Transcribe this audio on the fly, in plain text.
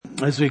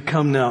As we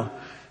come now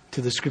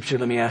to the scripture,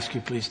 let me ask you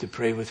please to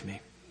pray with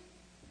me.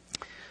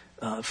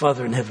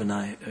 Father in heaven,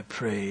 I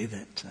pray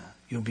that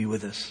you'll be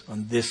with us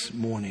on this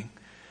morning.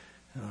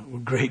 We're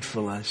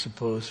grateful, I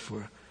suppose,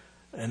 for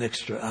an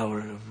extra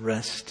hour of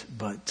rest,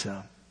 but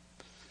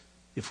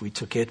if we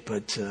took it,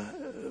 but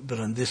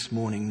on this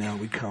morning now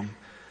we come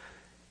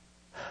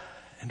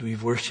and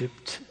we've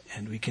worshipped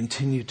and we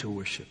continue to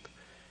worship.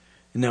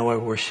 And now our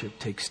worship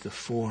takes the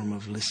form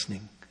of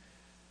listening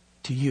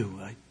to you,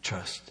 I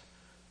trust.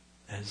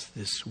 As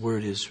this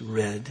word is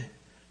read,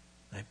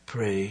 I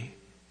pray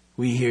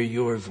we hear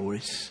your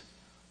voice,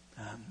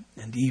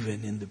 and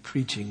even in the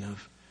preaching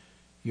of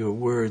your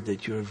word,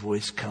 that your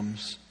voice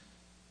comes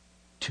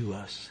to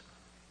us.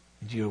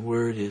 And your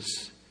word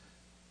is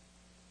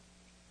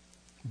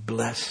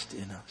blessed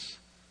in us.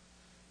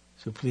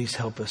 So please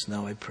help us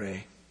now, I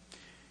pray.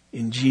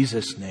 In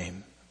Jesus'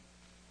 name,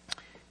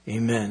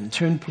 amen.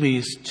 Turn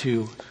please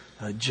to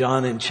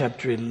John in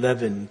chapter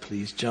 11,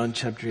 please. John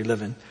chapter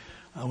 11.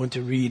 I want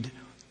to read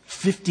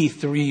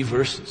 53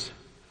 verses.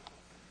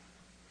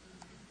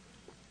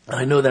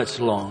 I know that's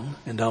long,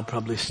 and I'll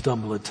probably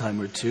stumble a time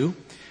or two,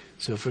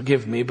 so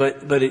forgive me.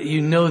 But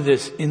you know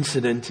this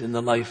incident in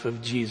the life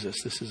of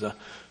Jesus. This is a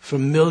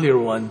familiar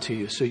one to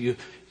you, so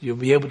you'll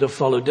be able to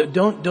follow.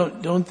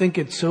 Don't think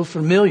it's so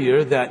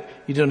familiar that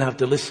you don't have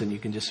to listen. You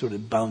can just sort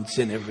of bounce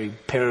in every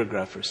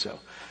paragraph or so.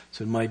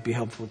 So it might be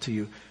helpful to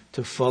you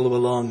to follow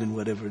along in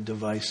whatever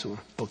device or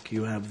book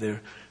you have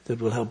there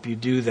that will help you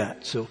do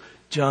that. So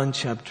John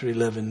chapter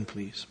 11,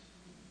 please.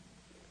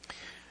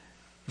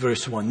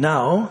 Verse 1.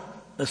 Now,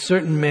 a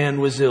certain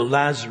man was ill,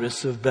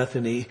 Lazarus of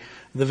Bethany,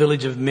 the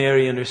village of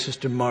Mary and her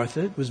sister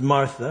Martha. It was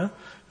Martha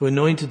who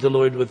anointed the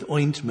Lord with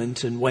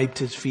ointment and wiped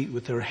his feet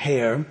with her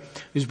hair,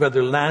 whose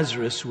brother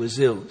Lazarus was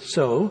ill.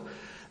 So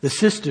the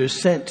sisters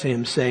sent to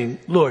him, saying,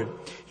 Lord,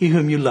 he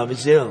whom you love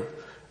is ill.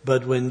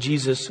 But when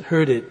Jesus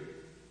heard it,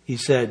 he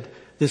said,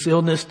 this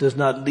illness does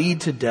not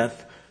lead to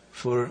death,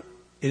 for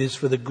it is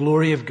for the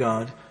glory of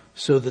God,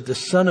 so that the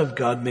Son of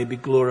God may be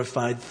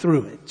glorified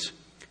through it.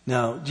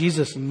 Now,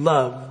 Jesus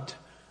loved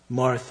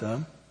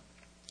Martha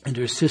and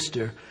her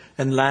sister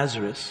and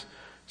Lazarus.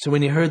 So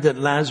when he heard that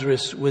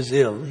Lazarus was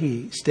ill,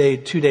 he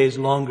stayed 2 days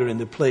longer in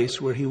the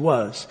place where he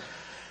was.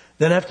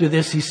 Then after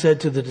this, he said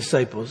to the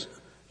disciples,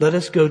 let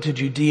us go to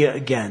Judea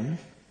again.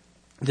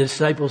 The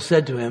disciples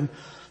said to him,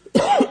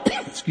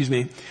 excuse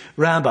me,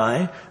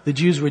 Rabbi, the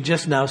Jews were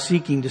just now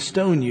seeking to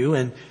stone you,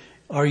 and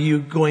are you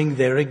going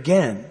there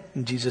again?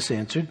 And Jesus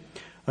answered,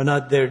 are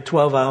not there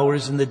 12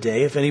 hours in the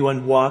day? If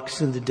anyone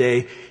walks in the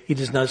day, he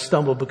does not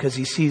stumble because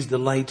he sees the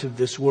light of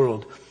this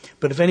world.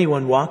 But if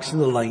anyone walks in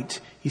the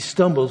light, he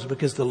stumbles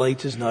because the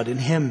light is not in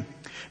him.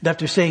 And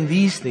after saying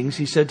these things,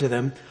 he said to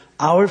them,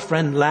 our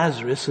friend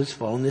Lazarus has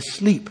fallen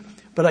asleep,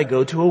 but I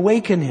go to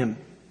awaken him.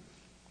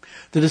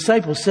 The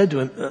disciples said to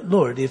him,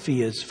 Lord, if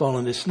he has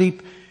fallen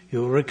asleep, he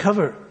will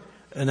recover.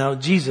 And now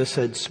Jesus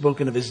had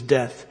spoken of his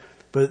death,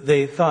 but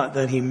they thought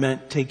that he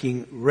meant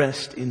taking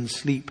rest in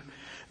sleep.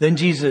 Then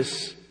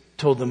Jesus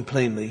told them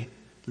plainly,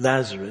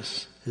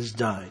 Lazarus has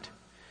died.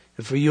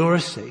 And for your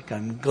sake,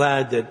 I'm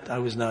glad that I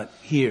was not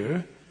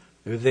here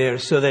or there,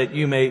 so that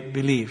you may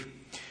believe.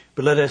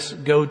 But let us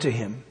go to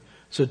him.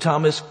 So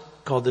Thomas,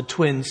 called the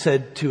twin,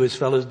 said to his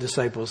fellow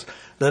disciples,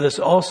 let us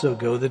also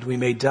go that we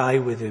may die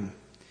with him.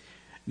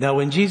 Now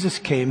when Jesus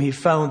came, he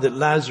found that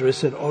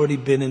Lazarus had already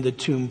been in the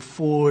tomb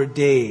 4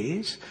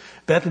 days.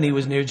 Bethany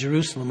was near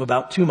Jerusalem,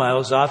 about 2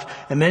 miles off,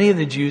 and many of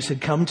the Jews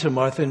had come to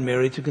Martha and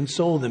Mary to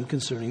console them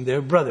concerning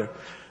their brother.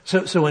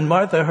 So when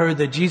Martha heard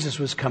that Jesus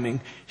was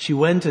coming, she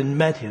went and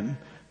met him,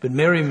 but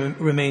Mary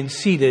remained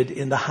seated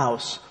in the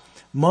house.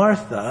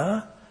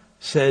 Martha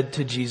said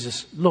to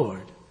Jesus,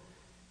 Lord,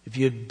 if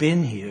you had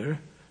been here,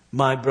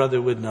 my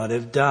brother would not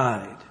have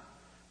died.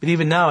 But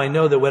even now I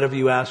know that whatever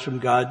you ask from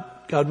God,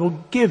 God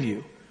will give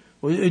you.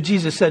 Well,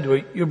 Jesus said to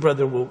her, your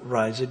brother will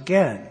rise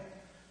again.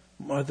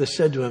 Martha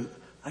said to him,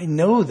 I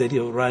know that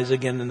he'll rise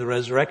again in the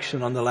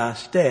resurrection on the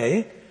last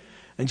day.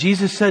 And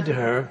Jesus said to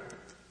her,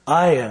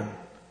 I am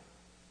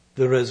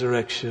the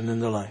resurrection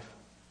and the life.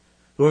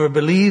 Whoever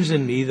believes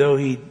in me, though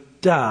he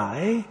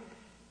die,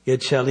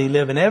 yet shall he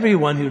live. And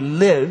everyone who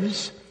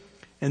lives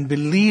and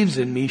believes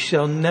in me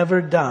shall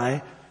never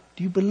die.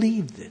 Do you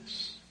believe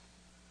this?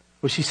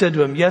 Well, she said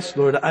to him, yes,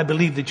 Lord, I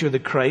believe that you're the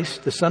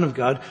Christ, the Son of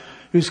God,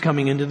 who's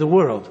coming into the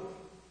world.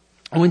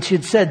 And when she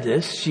had said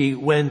this, she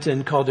went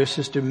and called her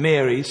sister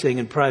Mary, saying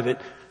in private,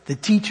 the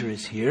teacher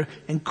is here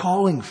and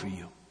calling for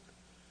you.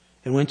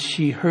 And when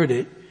she heard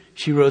it,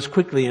 she rose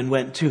quickly and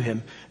went to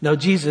him. Now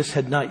Jesus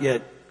had not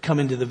yet come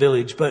into the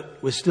village,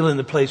 but was still in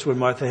the place where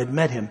Martha had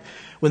met him.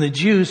 When the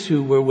Jews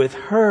who were with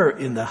her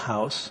in the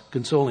house,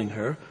 consoling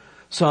her,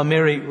 saw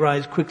Mary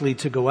rise quickly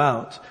to go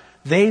out,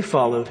 they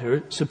followed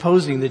her,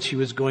 supposing that she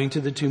was going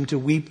to the tomb to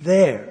weep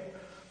there.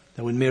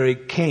 Now when Mary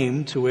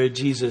came to where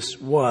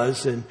Jesus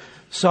was and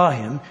saw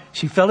him,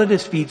 she fell at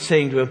his feet,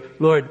 saying to him,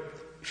 Lord,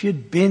 if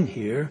you'd been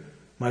here,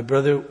 my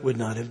brother would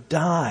not have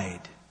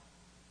died.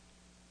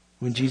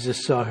 When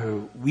Jesus saw her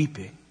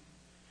weeping,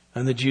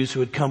 and the Jews who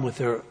had come with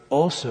her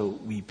also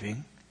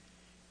weeping,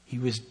 he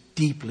was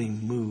deeply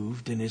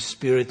moved in his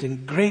spirit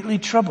and greatly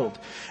troubled.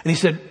 And he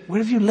said, "Where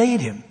have you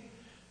laid him?"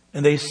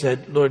 And they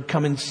said, "Lord,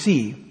 come and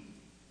see."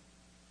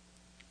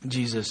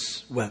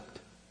 Jesus wept.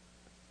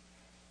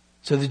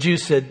 So the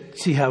Jews said,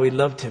 "See how he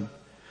loved him."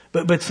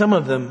 But some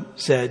of them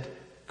said,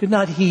 "Could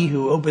not he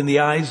who opened the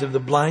eyes of the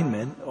blind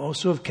men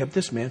also have kept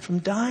this man from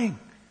dying?"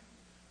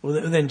 Well,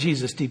 then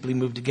Jesus, deeply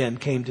moved again,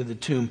 came to the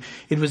tomb.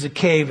 It was a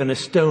cave and a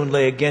stone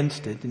lay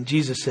against it. And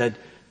Jesus said,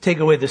 "Take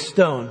away the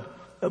stone."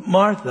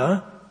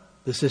 Martha,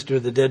 the sister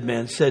of the dead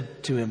man,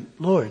 said to him,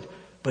 "Lord,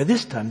 by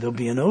this time there'll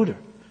be an odor,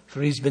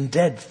 for he's been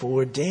dead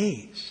 4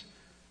 days."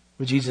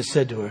 Well, Jesus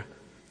said to her,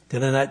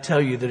 "Did I not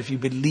tell you that if you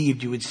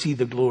believed, you would see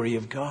the glory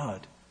of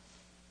God?"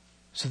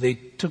 So they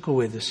took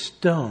away the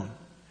stone.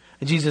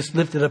 And Jesus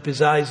lifted up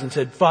his eyes and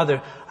said,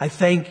 "Father, I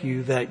thank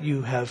you that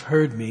you have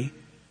heard me.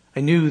 I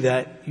knew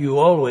that you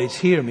always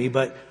hear me,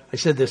 but I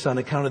said this on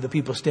account of the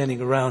people standing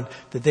around,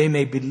 that they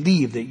may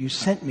believe that you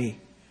sent me."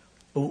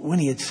 But when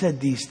he had said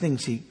these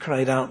things, he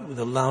cried out with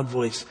a loud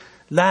voice,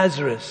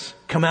 "Lazarus,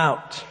 come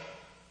out."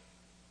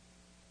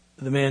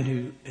 The man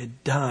who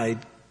had died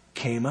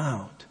came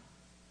out,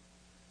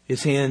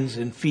 his hands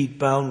and feet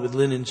bound with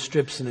linen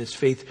strips and his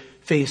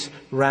face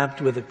wrapped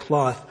with a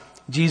cloth.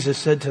 Jesus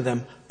said to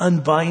them,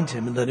 "Unbind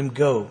him and let him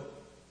go."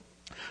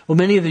 Well,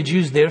 many of the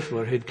Jews,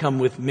 therefore, who had come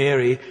with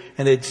Mary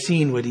and had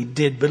seen what he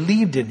did,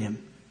 believed in him.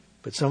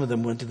 But some of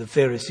them went to the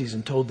Pharisees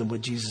and told them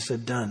what Jesus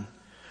had done.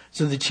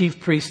 So the chief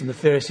priests and the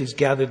Pharisees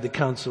gathered the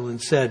council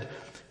and said,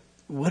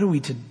 "What are we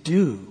to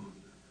do?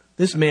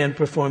 This man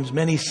performs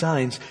many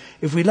signs.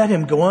 If we let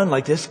him go on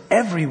like this,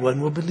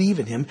 everyone will believe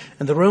in him,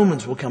 and the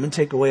Romans will come and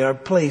take away our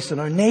place in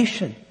our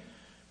nation."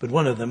 But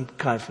one of them,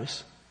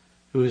 Caiaphas,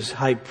 who was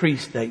high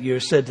priest that year,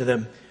 said to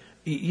them,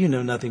 "You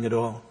know nothing at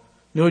all,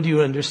 nor do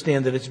you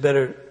understand that it's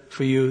better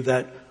for you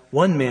that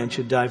one man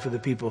should die for the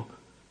people,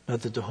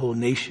 not that the whole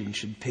nation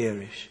should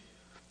perish."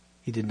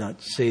 He did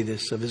not say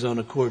this of his own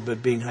accord,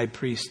 but being high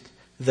priest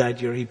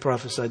that year, he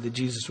prophesied that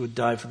Jesus would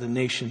die for the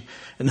nation,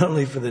 and not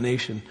only for the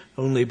nation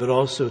only, but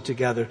also to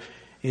gather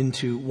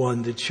into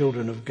one the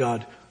children of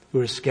God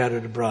who are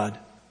scattered abroad.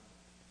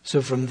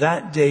 So from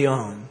that day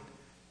on,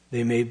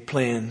 they made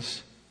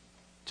plans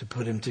to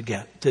put him to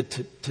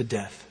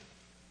death.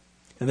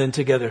 And then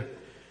together,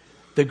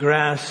 the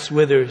grass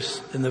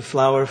withers and the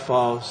flower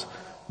falls,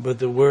 but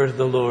the word of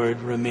the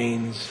Lord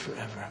remains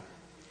forever.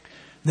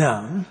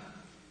 Now,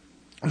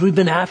 what we've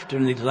been after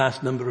in these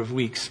last number of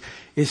weeks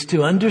is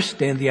to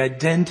understand the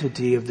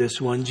identity of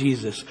this one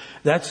Jesus.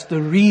 That's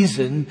the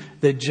reason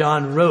that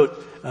John wrote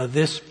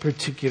this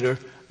particular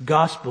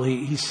gospel.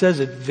 He says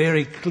it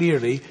very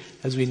clearly,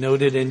 as we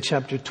noted in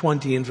chapter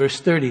 20 and verse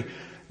 30.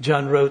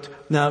 John wrote,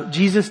 "Now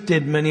Jesus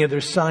did many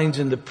other signs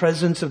in the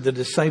presence of the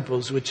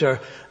disciples, which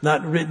are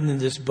not written in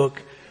this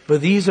book,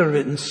 but these are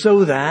written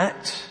so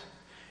that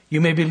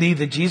you may believe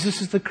that Jesus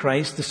is the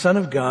Christ, the Son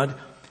of God,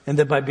 and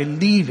that by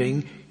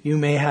believing you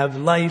may have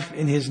life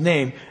in his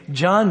name."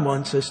 John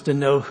wants us to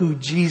know who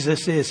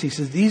Jesus is. He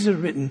says, these are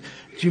written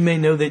that you may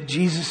know that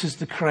Jesus is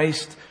the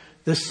Christ,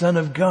 the Son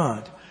of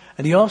God.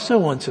 And he also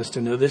wants us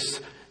to know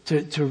this,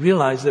 to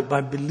realize that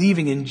by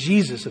believing in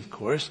Jesus, of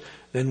course,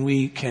 then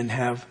we can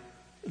have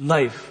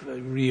life,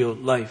 real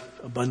life,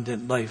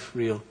 abundant life,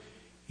 real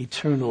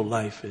eternal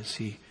life, as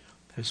he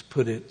has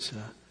put it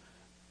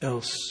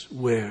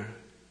elsewhere.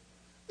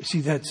 See,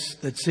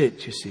 that's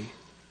it, you see.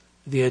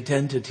 The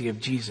identity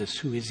of Jesus.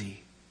 Who is he?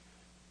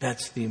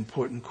 That's the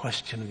important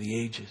question of the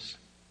ages.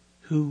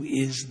 Who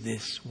is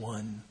this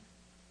one?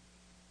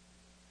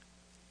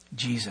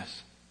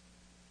 Jesus.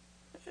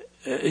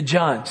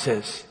 John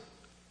says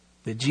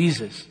that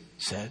Jesus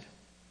said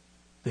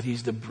that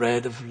he's the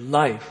bread of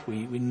life.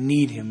 We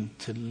need him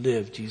to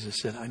live. Jesus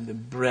said, "I'm the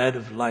bread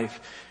of life.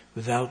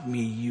 Without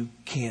me, you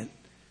can't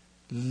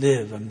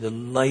live. I'm the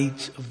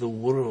light of the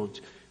world.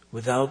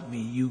 Without me,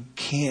 you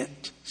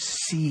can't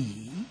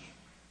see.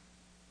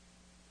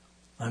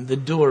 I'm the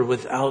door.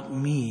 Without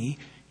me,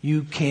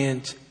 you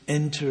can't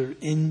enter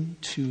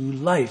into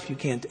life. You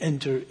can't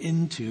enter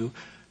into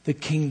the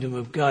kingdom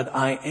of God.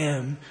 I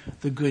am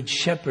the good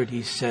shepherd,"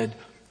 he said.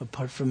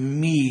 "Apart from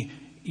me,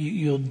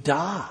 you'll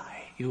die.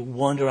 You'll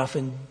wander off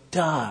and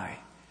die.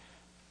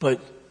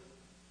 But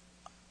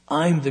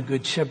I'm the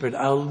good shepherd.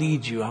 I'll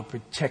lead you. I'll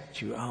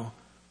protect you. I'll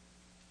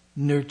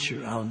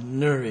nurture. I'll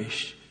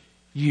nourish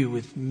you.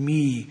 With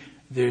me,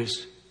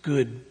 there's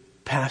good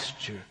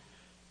pasture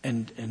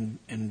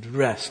and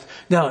rest."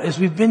 Now, as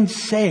we've been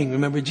saying,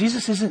 remember,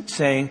 Jesus isn't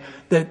saying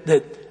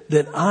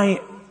that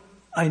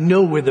I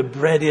know where the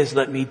bread is,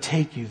 let me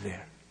take you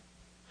there.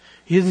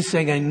 He isn't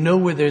saying, "I know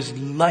where there's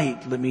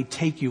light, let me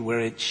take you where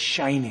it's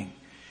shining."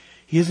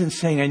 He isn't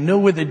saying, "I know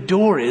where the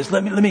door is,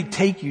 let me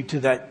take you to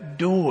that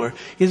door."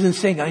 He isn't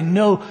saying, "I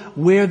know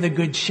where the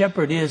good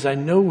shepherd is, I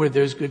know where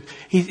there's good."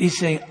 He's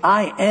saying,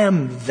 "I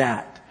am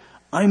that.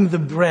 I'm the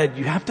bread.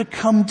 You have to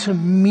come to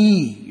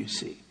me, you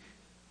see.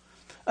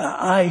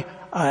 I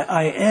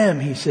am,"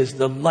 he says,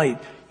 "the light.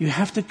 You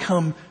have to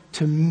come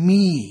to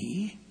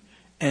me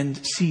and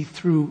see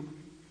through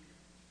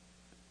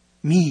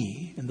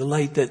me and the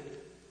light that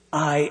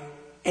I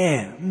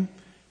am.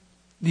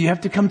 You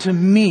have to come to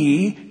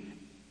me.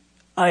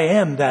 I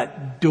am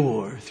that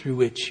door through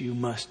which you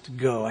must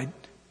go. I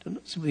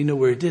don't simply know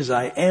where it is.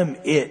 I am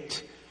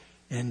it.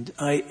 And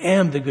I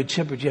am the good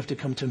shepherd. You have to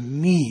come to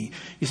me.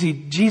 You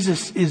see,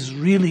 Jesus is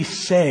really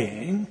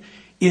saying,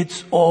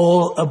 it's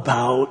all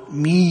about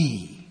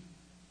me.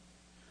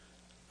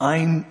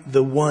 I'm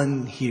the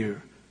one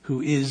here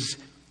who is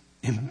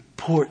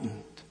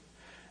important.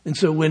 And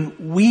so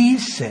when we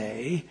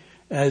say,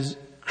 as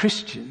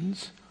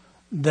Christians,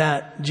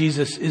 that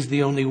Jesus is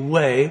the only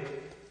way,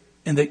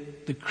 and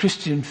that the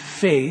Christian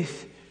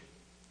faith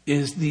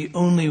is the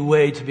only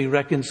way to be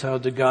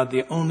reconciled to God,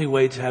 the only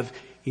way to have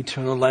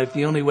eternal life,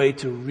 the only way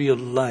to real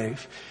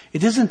life,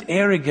 it isn't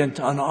arrogant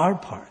on our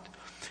part.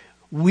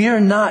 We're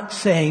not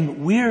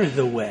saying we're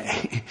the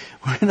way.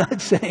 We're not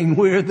saying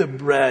we're the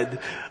bread.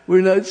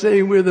 We're not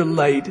saying we're the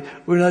light.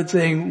 We're not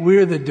saying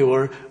we're the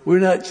door. We're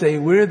not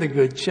saying we're the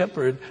good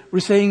shepherd. We're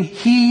saying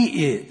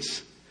He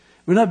is.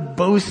 We're not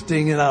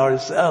boasting in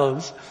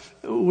ourselves.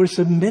 We're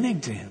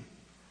submitting to Him.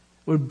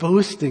 We're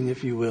boasting,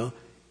 if you will,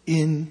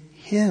 in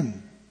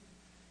Him.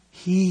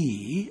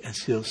 He, as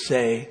He'll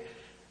say,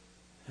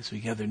 as we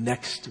gather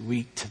next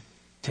week to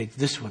take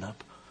this one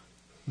up,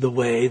 the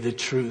way, the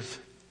truth,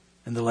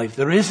 and the life.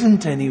 There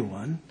isn't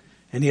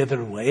any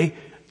other way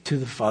to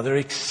the Father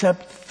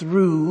except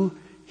through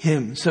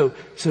Him. So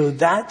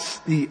that's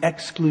the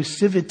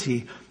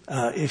exclusivity,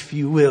 if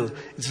you will.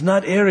 It's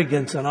not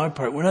arrogance on our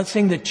part. We're not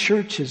saying the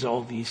church is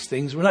all these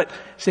things. We're not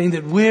saying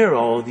that we're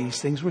all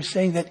these things. We're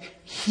saying that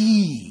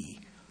He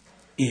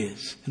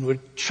is. And we're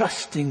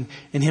trusting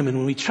in Him. And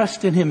when we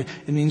trust in Him,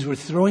 it means we're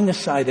throwing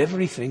aside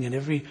everything and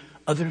every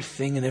other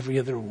thing and every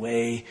other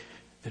way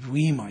that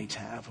we might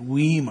have,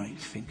 we might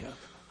think of.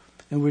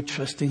 And we're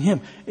trusting Him.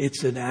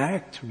 It's an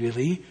act,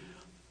 really,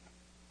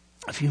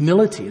 of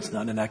humility. It's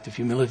not an act of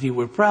humility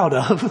we're proud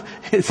of.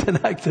 It's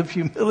an act of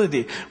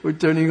humility. We're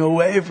turning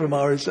away from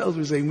ourselves.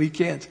 We're saying we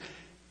can't.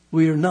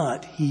 We are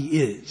not.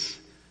 He is.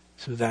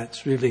 So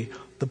that's really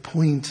the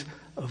point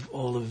of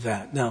all of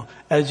that. Now,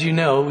 as you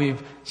know,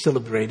 we've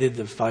celebrated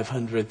the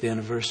 500th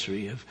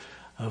anniversary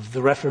of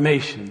the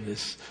Reformation,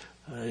 this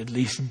at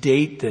least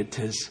date that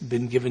has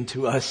been given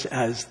to us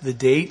as the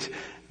date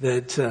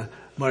that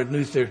Martin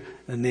Luther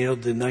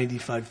nailed the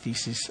 95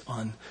 Theses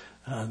on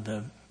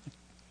the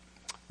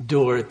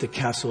door at the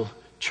Castle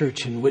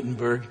Church in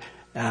Wittenberg.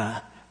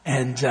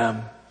 And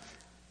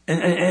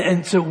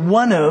so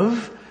one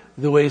of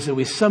the ways that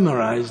we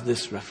summarize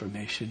this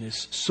Reformation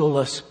is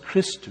solus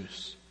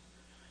Christus,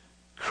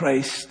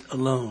 Christ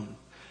alone.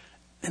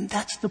 And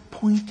that's the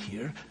point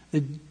here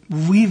that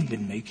we've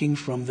been making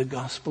from the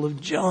Gospel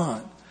of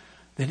John,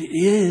 that it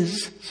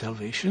is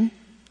salvation,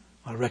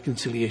 our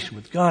reconciliation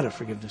with God, our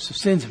forgiveness of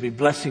sins, every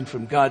blessing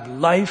from God,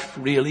 life,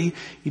 really,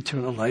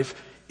 eternal life,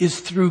 is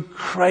through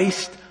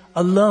Christ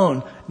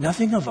alone.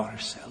 Nothing of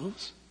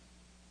ourselves.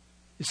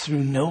 It's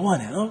through no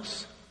one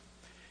else.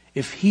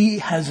 If He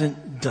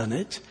hasn't done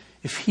it,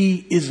 if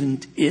He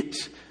isn't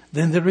it,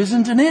 then there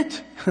isn't an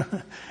it.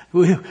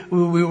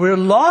 We're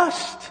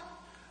lost.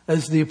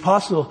 As the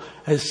apostle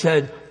has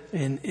said,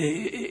 and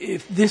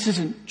if this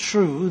isn't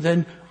true,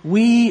 then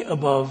we,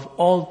 above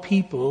all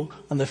people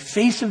on the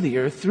face of the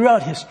earth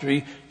throughout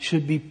history,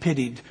 should be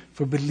pitied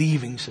for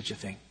believing such a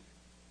thing.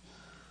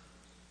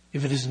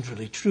 If it isn't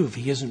really true, if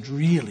He isn't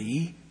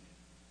really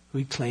who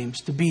He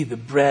claims to be, the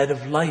bread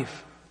of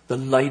life, the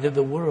light of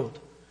the world,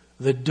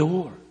 the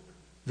door,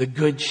 the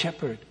good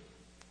shepherd,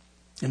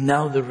 and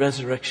now the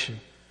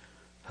resurrection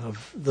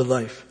of the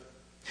life.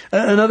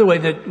 Another way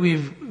that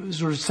we've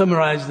sort of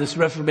summarized this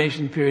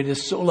Reformation period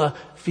is sola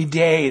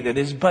fide, that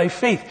is by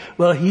faith.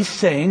 Well, he's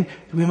saying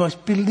we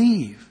must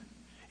believe.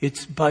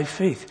 It's by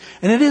faith.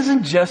 And it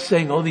isn't just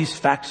saying, oh, these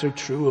facts are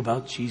true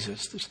about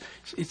Jesus.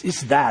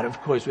 It's that,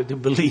 of course, we have to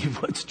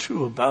believe what's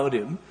true about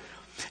Him.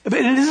 But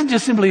it isn't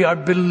just simply our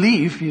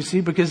belief, you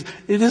see, because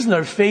it isn't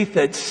our faith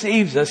that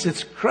saves us.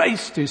 It's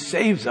Christ who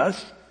saves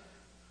us.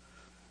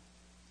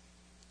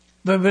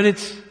 But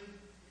it's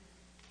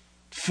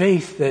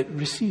faith that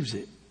receives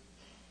it.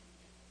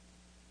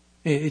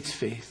 It's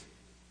faith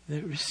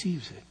that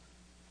receives it.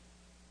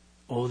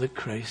 All that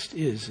Christ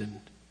is and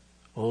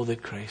all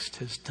that Christ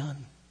has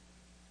done.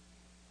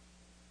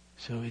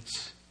 So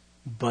it's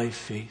by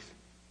faith,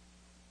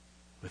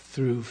 or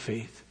through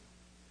faith,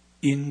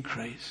 in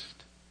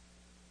Christ.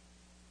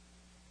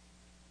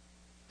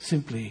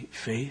 Simply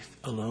faith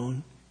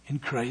alone, in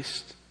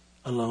Christ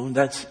alone.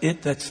 That's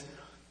it. That's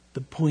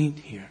the point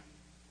here.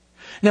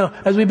 Now,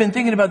 as we've been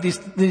thinking about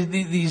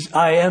these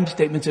I am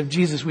statements of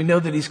Jesus, we know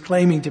that He's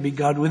claiming to be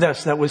God with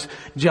us. That was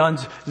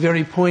John's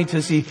very point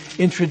as he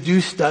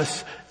introduced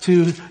us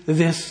to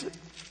this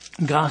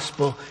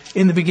gospel.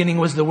 In the beginning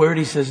was the Word,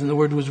 he says, and the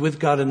Word was with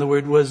God, and the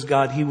Word was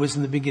God. He was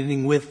in the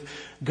beginning with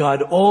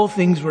God. All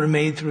things were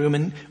made through Him,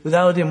 and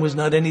without Him was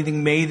not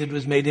anything made that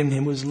was made. In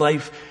Him was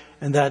life,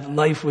 and that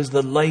life was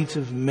the light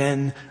of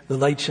men. The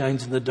light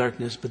shines in the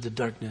darkness, but the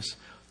darkness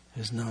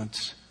has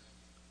not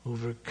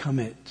overcome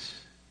it.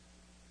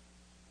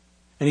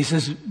 And he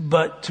says,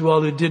 but to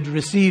all who did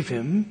receive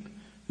Him,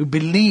 who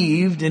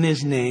believed in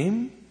his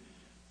name.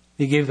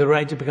 He gave the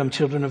right to become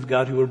children of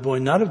God who were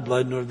born not of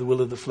blood, nor of the will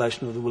of the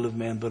flesh, nor of the will of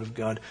man, but of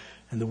God.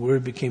 And the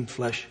Word became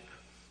flesh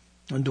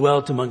and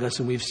dwelt among us,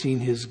 and we've seen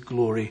his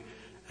glory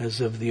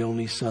as of the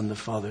only Son, the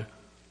Father,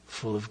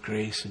 full of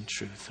grace and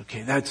truth.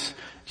 Okay, that's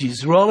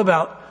Jesus. We're all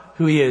about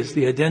who he is,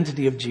 the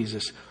identity of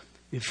Jesus.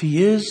 If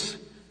he is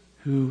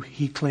who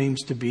he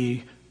claims to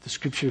be, the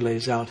Scripture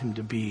lays out him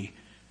to be,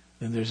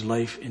 then there's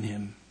life in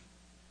him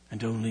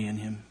and only in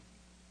him.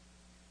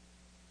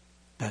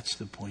 That's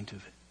the point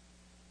of it.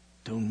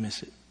 Don't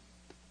miss it.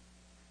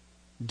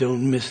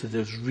 Don't miss that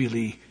there's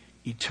really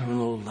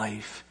eternal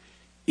life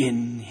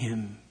in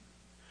him.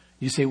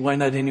 You say, why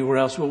not anywhere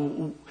else?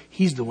 Well,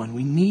 he's the one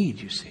we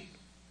need, you see.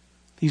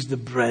 He's the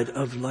bread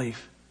of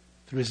life.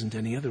 There isn't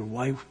any other.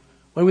 Why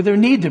would there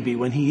need to be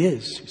when he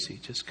is? You see,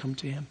 just come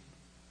to him.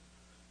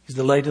 He's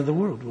the light of the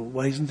world. Well,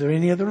 why isn't there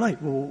any other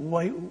light? Well,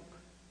 why,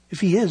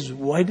 if he is,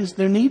 why does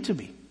there need to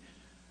be?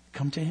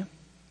 Come to him.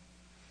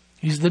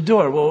 He's the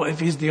door. Well, if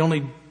he's the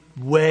only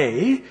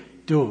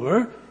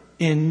door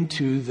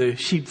into the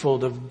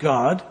sheepfold of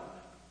God,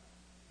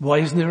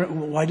 why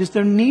does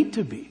there need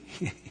to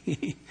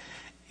be?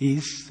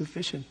 He's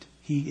sufficient.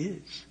 He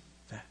is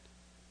that.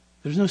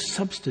 There's no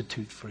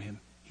substitute for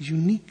him. He's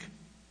unique.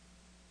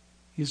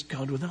 He is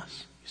God with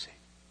us, you see.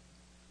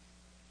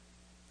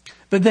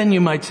 But then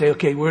you might say,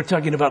 okay, we're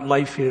talking about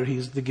life here.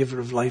 He's the giver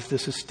of life, the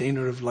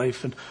sustainer of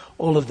life, and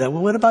all of that.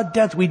 Well, what about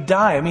death? We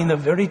die. I mean, the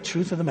very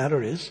truth of the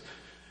matter is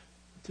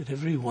that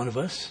every one of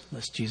us,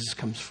 unless Jesus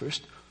comes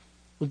first,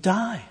 will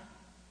die.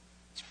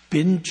 It's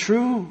been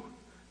true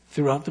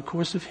throughout the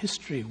course of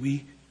history.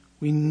 We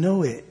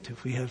know it.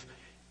 If we have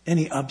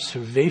any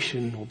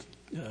observational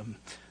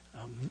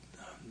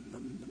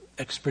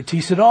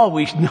expertise at all,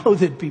 we know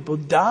that people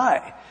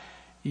die.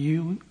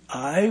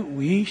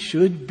 We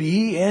should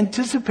be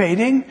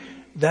anticipating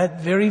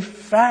that very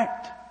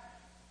fact,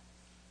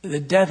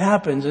 that death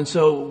happens. And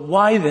so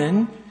why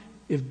then,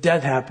 if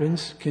death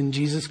happens, can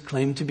Jesus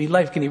claim to be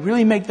life? Can he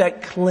really make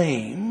that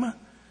claim?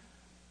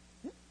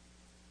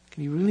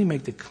 Can he really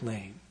make the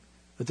claim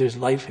that there's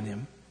life in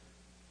him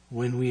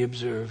when we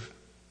observe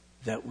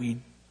that we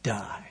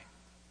die?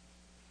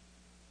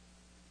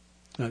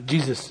 Now,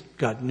 Jesus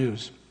got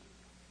news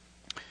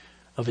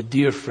of a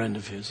dear friend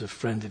of his, a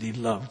friend that he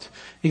loved.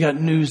 He got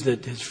news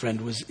that his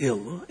friend was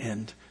ill,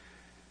 and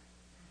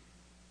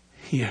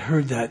he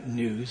heard that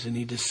news, and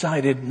he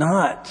decided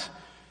not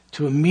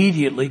to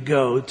immediately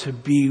go to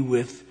be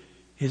with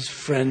his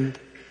friend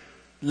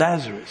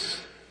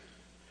Lazarus.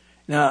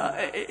 Now,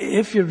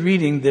 if you're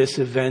reading this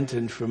event,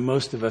 and for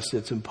most of us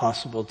it's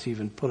impossible to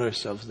even put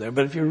ourselves there,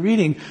 but if you're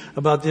reading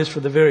about this for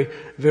the very,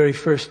 very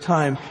first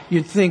time,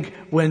 you'd think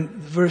when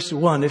verse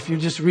 1, if you're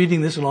just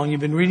reading this along,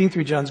 you've been reading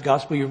through John's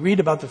Gospel, you read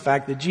about the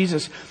fact that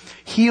Jesus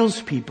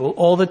heals people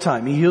all the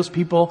time. He heals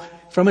people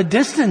from a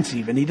distance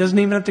even. He doesn't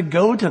even have to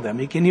go to them.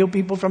 He can heal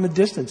people from a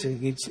distance.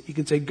 He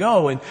can say,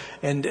 go,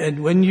 and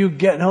when you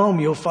get home,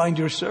 you'll find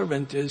your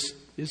servant is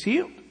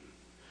healed.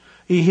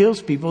 He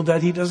heals people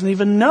that he doesn't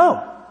even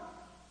know.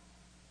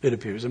 It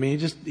appears. I mean, he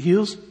just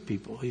heals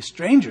people. He's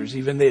strangers,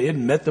 even they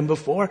hadn't met them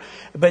before.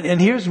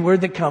 And here's the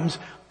word that comes.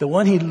 The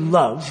one he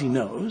loves, he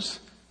knows,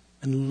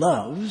 and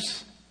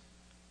loves,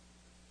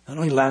 not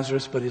only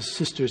Lazarus, but his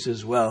sisters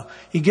as well.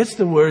 He gets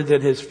the word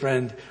that his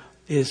friend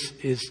is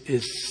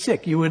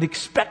sick. You would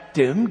expect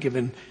him,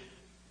 given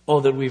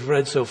all that we've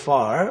read so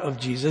far of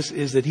Jesus,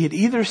 is that he'd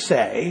either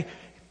say,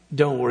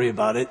 don't worry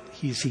about it,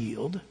 he's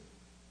healed,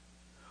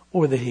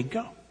 or that he'd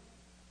go.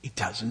 He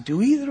doesn't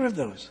do either of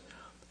those.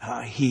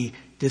 He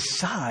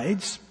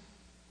decides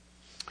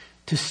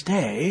to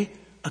stay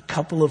a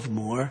couple of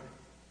more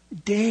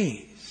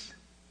days.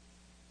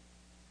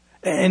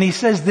 And he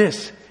says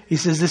this. He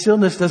says this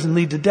illness doesn't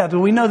lead to death.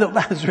 Well, we know that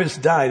Lazarus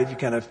died, if you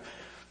kind of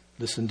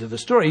listen to the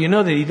story. You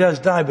know that he does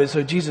die, but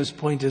so Jesus'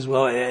 point is,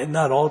 well,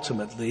 not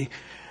ultimately,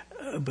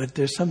 but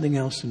there's something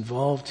else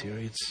involved here.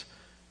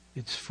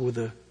 It's for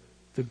the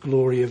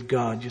glory of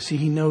God. You see,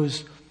 he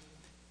knows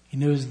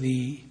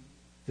the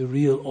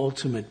real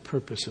ultimate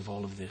purpose of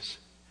all of this.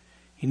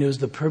 He knows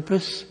the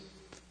purpose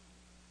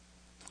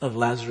of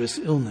Lazarus'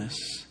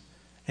 illness,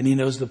 and he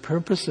knows the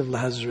purpose of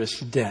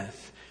Lazarus'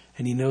 death,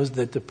 and he knows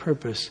that the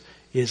purpose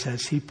is,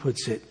 as he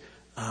puts it,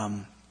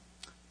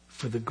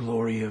 for the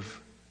glory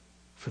of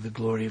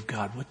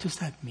God. What does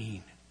that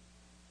mean?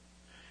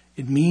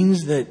 It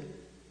means that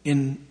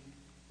in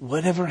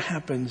whatever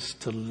happens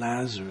to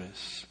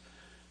Lazarus,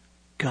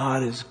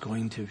 God is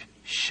going to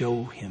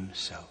show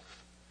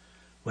himself.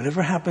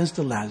 Whatever happens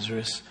to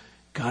Lazarus,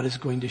 God is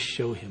going to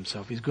show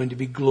himself. He's going to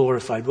be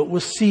glorified. What we'll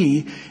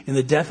see in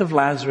the death of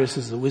Lazarus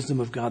is the wisdom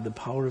of God, the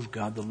power of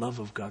God, the love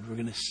of God. We're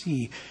going to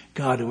see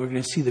God, and we're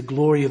going to see the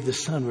glory of the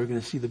Son. We're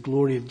going to see the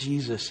glory of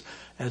Jesus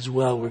as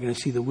well. We're going to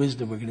see the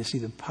wisdom. We're going to see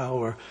the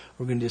power.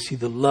 We're going to see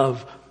the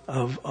love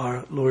of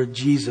our Lord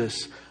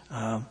Jesus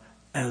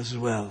as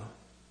well.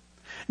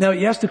 Now,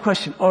 you ask the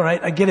question, all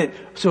right, I get it.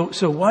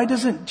 So why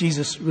doesn't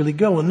Jesus really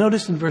go? Well,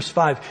 notice in verse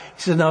 5, he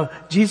says, now,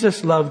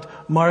 Jesus loved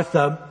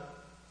Martha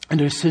and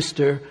her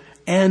sister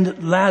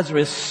and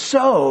Lazarus.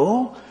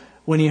 So,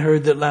 when he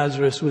heard that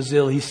Lazarus was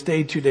ill, he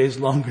stayed 2 days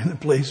longer in the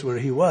place where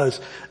he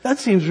was. That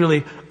seems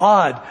really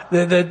odd.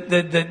 That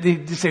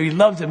they say he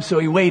loved him, so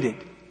he waited.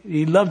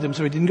 He loved him,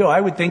 so he didn't go.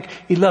 I would think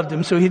he loved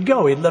him, so he'd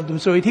go. He loved him,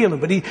 so he'd heal him.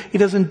 But he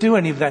doesn't do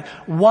any of that.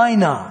 Why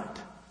not?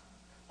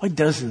 Why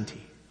doesn't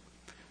he?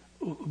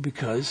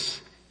 Because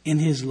in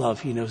his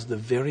love, he knows the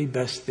very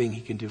best thing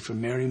he can do for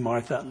Mary,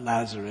 Martha,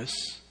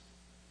 Lazarus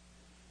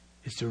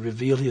is to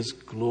reveal his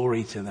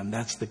glory to them.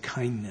 That's the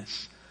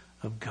kindness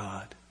of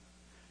God.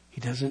 He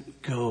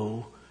doesn't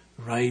go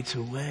right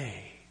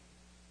away.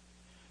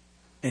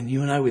 And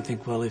you and I would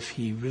think, well, if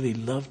he really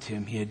loved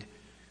him, he'd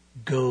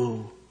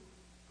go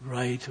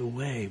right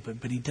away.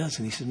 But he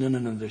doesn't. He said,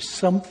 no. There's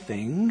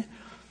something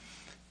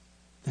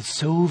that's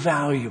so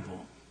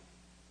valuable.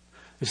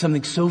 There's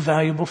something so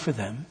valuable for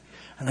them.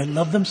 And I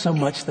love them so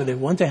much that I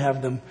want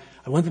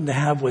them to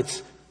have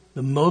what's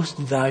the most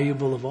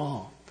valuable of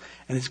all.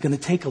 And it's going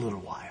to take a little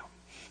while.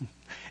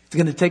 It's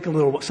going to take a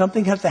little while.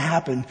 Something has to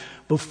happen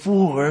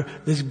before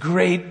this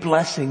great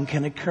blessing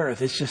can occur.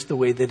 That's just the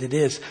way that it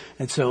is.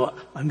 And so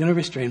I'm going to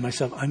restrain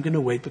myself. I'm going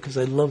to wait because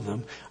I love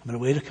them. I'm going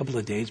to wait a couple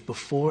of days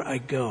before I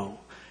go.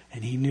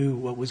 And he knew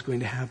what was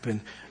going to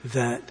happen.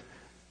 That,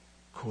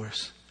 of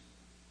course,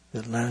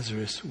 that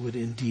Lazarus would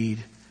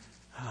indeed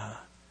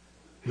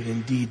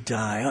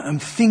die. I'm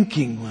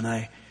thinking when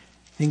I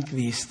think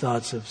these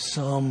thoughts of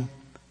Psalm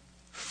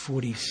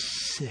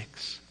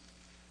 46.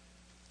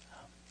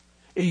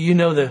 You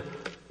know the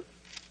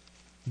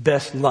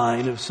best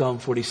line of Psalm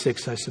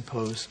 46, I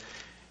suppose,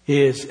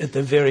 is at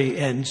the very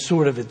end,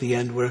 sort of at the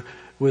end, where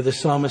the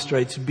psalmist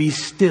writes, "Be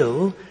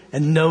still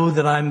and know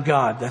that I'm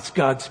God." That's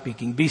God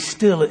speaking. Be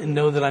still and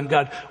know that I'm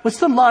God. What's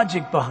the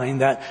logic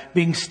behind that?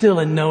 Being still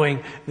and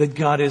knowing that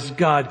God is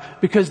God.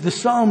 Because the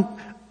psalm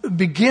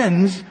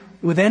begins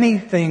with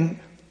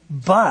anything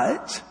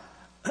but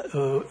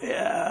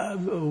a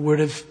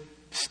word of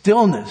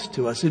stillness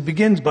to us. It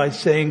begins by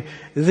saying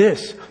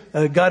this: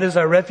 God is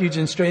our refuge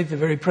and strength, a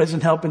very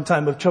present help in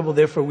time of trouble.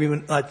 Therefore we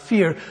will not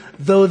fear.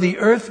 Though the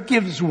earth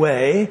gives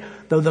way,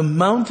 though the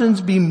mountains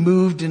be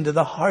moved into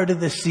the heart of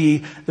the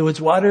sea, though its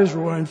waters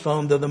roar and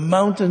foam, though the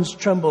mountains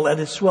tremble at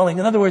its swelling.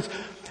 In other words,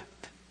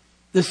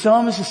 the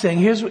psalmist is saying,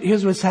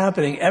 here's what's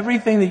happening.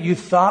 Everything that you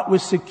thought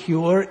was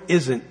secure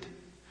isn't.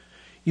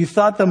 You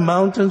thought the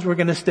mountains were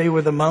going to stay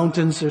where the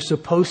mountains are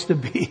supposed to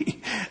be,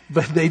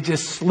 but they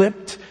just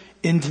slipped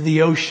into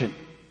the ocean.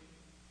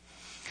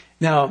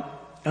 Now,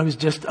 I was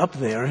just up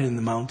there in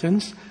the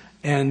mountains,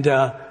 and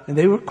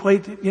they were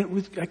quite,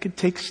 I could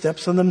take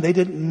steps on them. They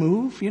didn't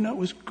move, it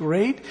was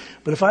great.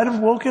 But if I'd have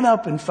woken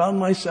up and found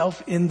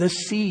myself in the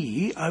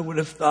sea, I would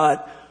have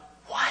thought,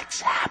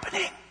 what's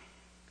happening?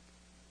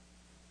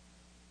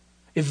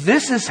 If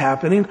this is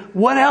happening,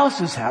 what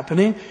else is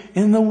happening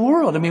in the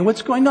world? I mean,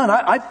 what's going on?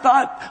 I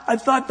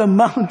thought the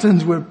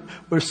mountains were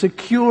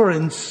secure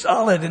and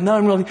solid, and now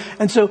I'm really,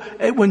 and so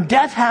when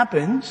death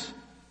happens,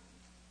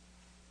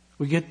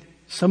 we get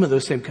some of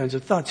those same kinds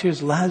of thoughts.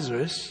 Here's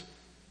Lazarus,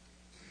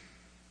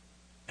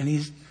 and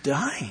he's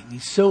dying.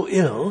 He's so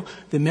ill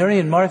that Mary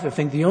and Martha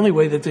think the only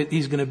way that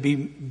he's going to be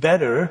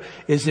better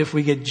is if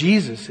we get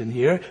Jesus in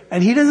here,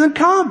 and he doesn't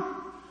come.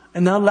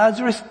 And now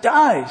Lazarus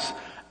dies.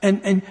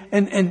 And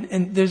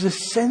there's a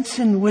sense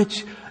in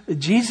which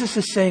Jesus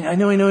is saying, I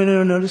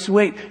know, just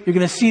wait. You're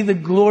going to see the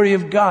glory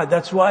of God.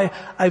 That's why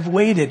I've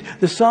waited.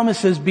 The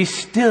psalmist says, be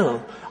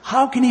still.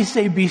 How can he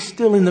say be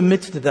still in the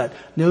midst of that?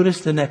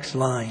 Notice the next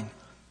line.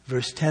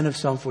 Verse 10 of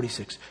Psalm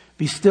 46.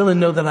 Be still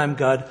and know that I'm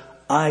God.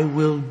 I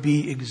will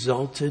be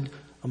exalted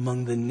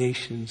among the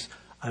nations.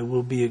 I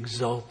will be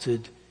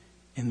exalted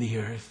in the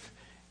earth.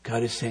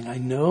 God is saying, I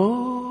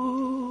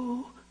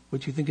know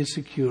what you think is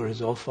secure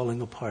is all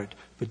falling apart.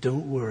 But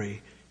don't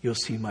worry, you'll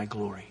see my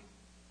glory.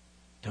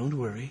 Don't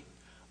worry.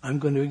 I'm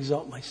going to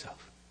exalt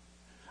myself.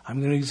 I'm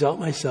going to exalt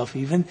myself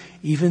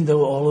even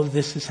though all of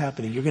this is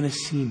happening. You're going to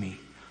see me.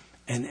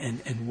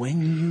 And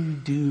when you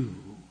do,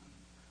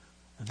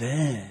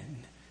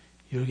 then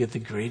you'll get the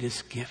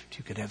greatest gift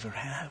you could ever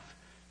have,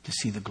 to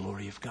see the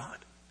glory of God.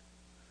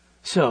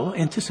 So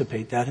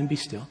anticipate that and be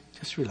still.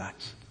 Just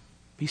relax.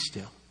 Be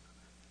still.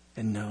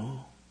 And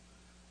know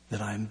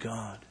that I'm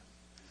God.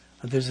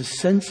 There's a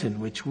sense in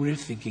which we're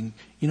thinking,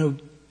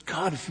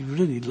 God, if you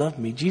really love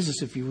me,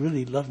 Jesus, if you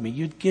really love me,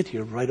 you'd get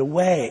here right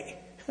away.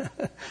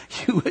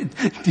 You would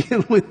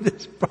deal with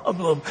this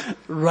problem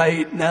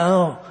right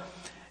now.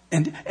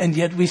 And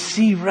yet we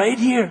see right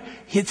here,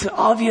 it's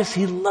obvious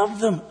he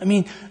loved them. I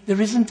mean, there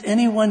isn't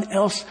anyone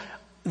else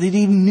that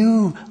he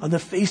knew on the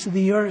face of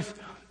the earth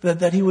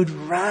that he would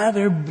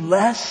rather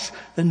bless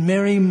than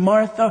Mary,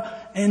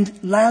 Martha, and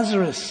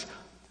Lazarus.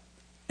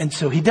 And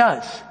so he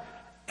does.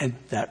 And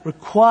that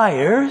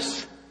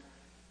requires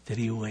that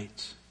he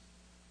waits.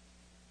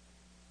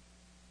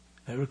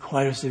 That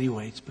requires that he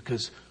waits,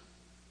 because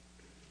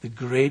the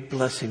great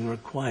blessing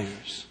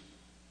requires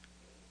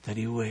that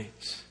he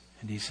waits.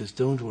 And he says,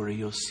 don't worry,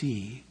 you'll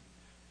see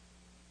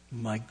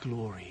my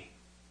glory.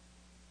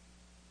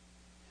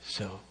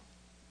 So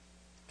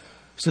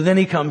then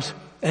he comes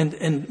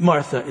and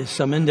Martha is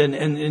summoned,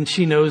 and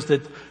she knows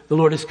that the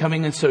Lord is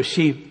coming, and so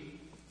she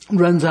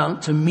runs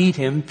out to meet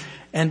him.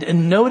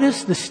 And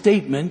notice the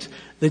statement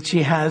that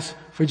she has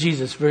for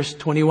Jesus, verse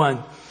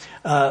 21.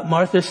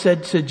 Martha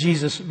said to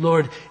Jesus,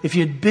 Lord, if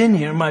you'd been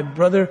here, my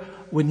brother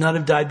would not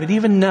have died. But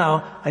even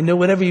now, I know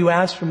whatever you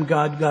ask from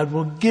God, God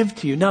will give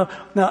to you. Now,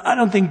 I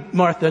don't think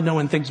no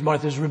one thinks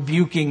Martha's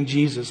rebuking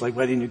Jesus, like,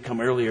 why didn't you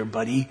come earlier,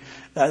 buddy?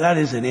 That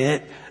isn't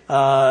it.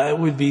 It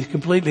would be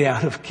completely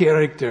out of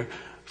character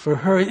for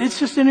her. It's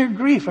just in her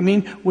grief. I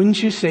mean,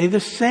 wouldn't you say the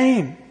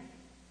same?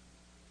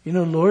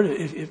 Lord,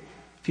 if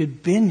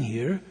you'd been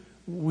here,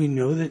 we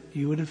know that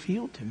you would have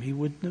healed him. He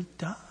wouldn't have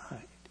died.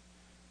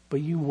 But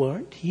you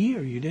weren't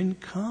here. You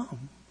didn't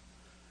come.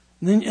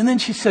 And then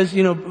she says,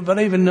 but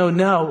I even know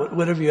now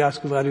whatever you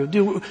ask about, he'll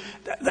do.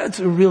 That's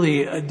a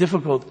really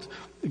difficult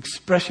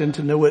expression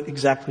to know what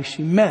exactly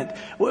she meant.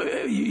 Well,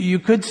 you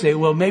could say,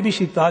 well, maybe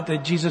she thought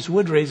that Jesus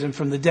would raise him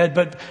from the dead,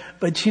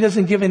 but she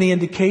doesn't give any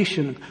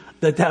indication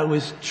that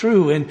was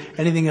true in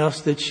anything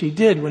else that she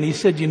did. When he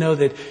said,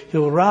 that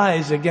he'll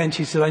rise again,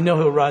 she said, I know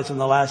he'll rise on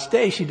the last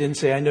day. She didn't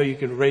say, I know you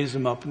can raise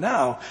him up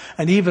now.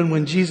 And even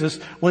when Jesus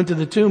went to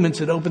the tomb and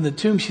said, open the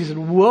tomb, she said,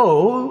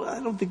 whoa, I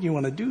don't think you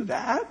want to do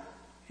that.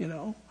 I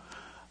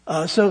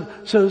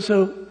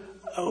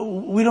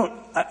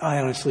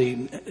honestly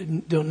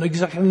don't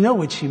exactly know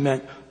what she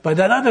meant by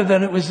that, other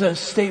than it was a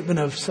statement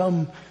of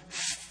some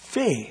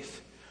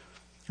faith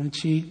that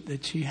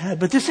she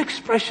had. But this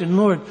expression,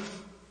 Lord,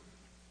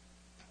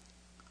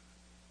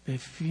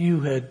 if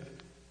you had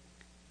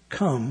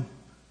come,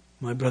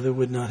 my brother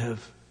would not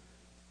have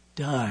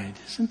died.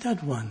 Isn't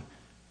that one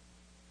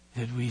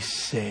that we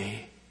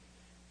say,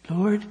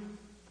 Lord,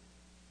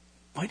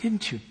 why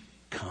didn't you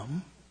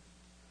come?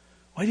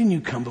 Why didn't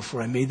you come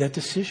before I made that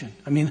decision?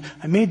 I mean,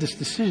 I made this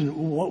decision.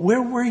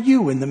 Where were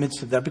you in the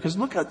midst of that? Because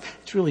look how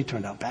it's really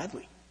turned out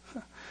badly.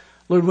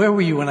 Lord, where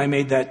were you when I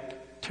made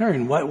that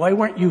turn? Why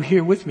weren't you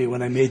here with me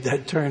when I made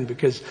that turn?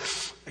 Because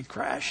I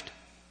crashed.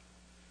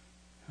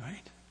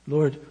 Right?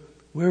 Lord,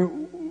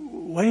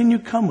 why didn't you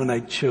come when I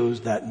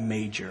chose that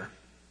major?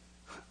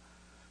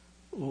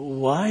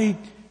 Why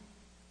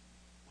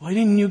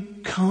didn't you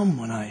come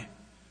when I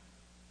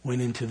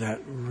went into that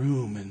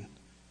room and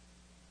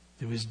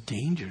there was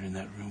danger in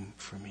that room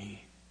for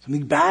me?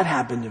 Something bad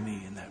happened to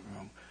me in that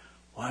room.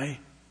 Why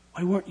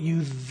weren't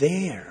you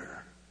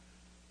there?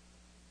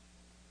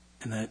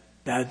 And that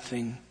bad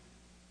thing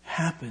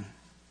happened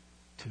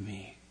to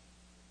me.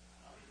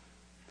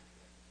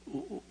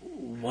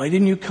 Why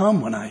didn't you come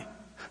when I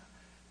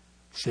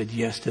said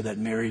yes to that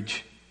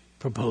marriage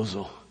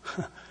proposal?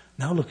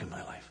 Now look at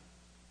my life.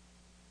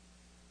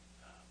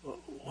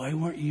 Why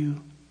weren't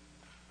you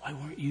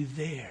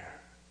there?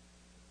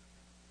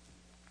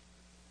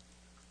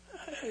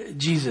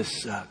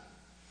 Jesus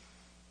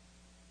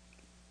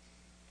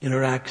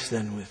interacts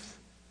then with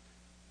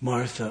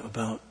Martha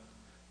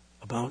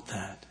about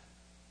that.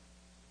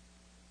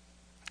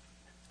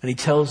 And he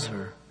tells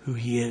her who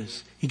he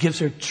is. He gives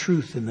her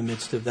truth in the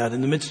midst of that,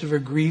 in the midst of her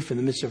grief, in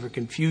the midst of her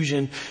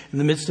confusion, in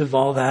the midst of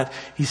all that.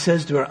 He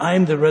says to her, I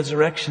am the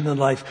resurrection and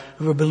life.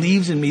 Whoever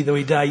believes in me, though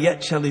he die,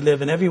 yet shall he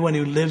live. And everyone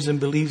who lives and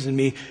believes in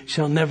me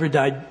shall never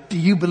die. Do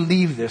you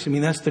believe this? I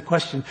mean, that's the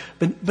question.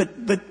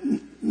 But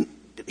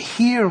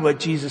hear what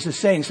Jesus is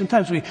saying.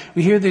 Sometimes we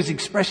hear these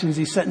expressions,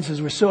 these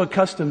sentences, we're so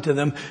accustomed to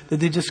them that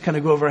they just kind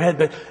of go over our head.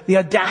 But the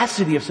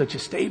audacity of such a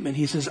statement,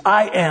 he says,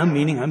 I am,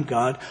 meaning I'm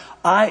God,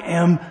 I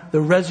am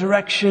the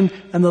resurrection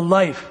and the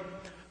life.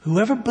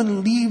 Whoever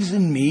believes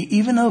in me,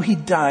 even though he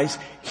dies,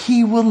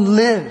 he will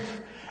live.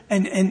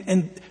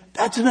 And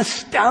that's an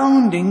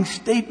astounding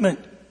statement.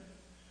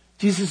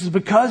 Jesus says,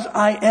 because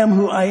I am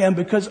who I am,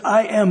 because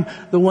I am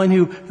the one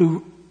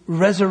who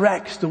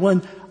resurrects,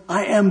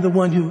 I am the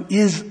one who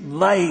is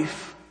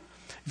life.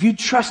 If you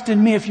trust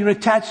in me, if you're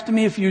attached to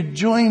me, if you're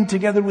joined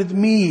together with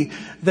me,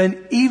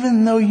 then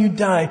even though you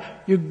die,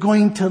 you're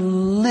going to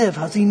live.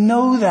 How does he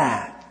know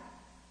that?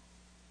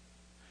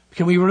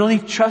 Can we really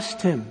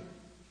trust him?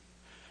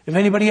 If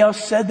anybody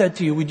else said that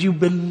to you, would you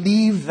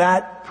believe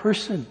that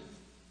person?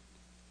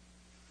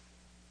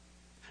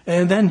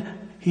 And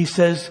then he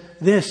says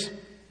this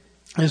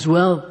as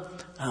well.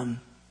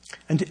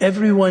 And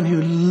everyone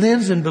who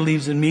lives and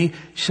believes in me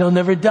shall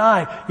never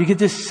die. You get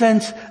this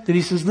sense that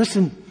he says,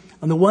 listen,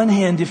 on the one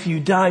hand, if you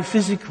die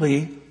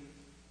physically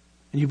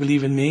and you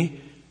believe in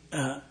me,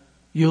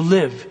 you'll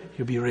live,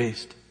 you'll be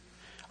raised.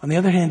 On the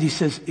other hand, he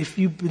says, if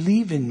you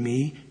believe in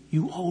me,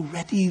 you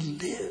already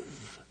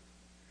live.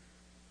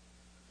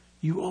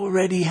 You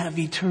already have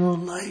eternal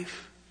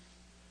life.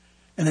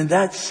 And in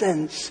that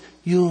sense,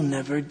 you'll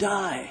never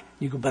die.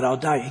 You go, but I'll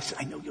die. He says,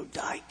 I know you'll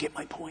die. Get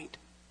my point.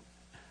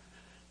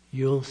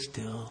 You'll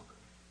still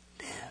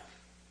live.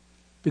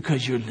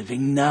 Because you're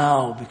living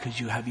now. Because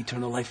you have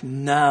eternal life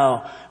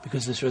now.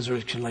 Because this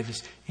resurrection life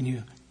is in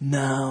you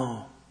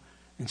now.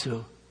 And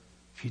so,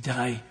 if you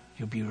die,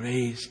 you'll be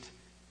raised.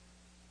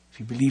 If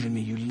you believe in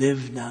me, you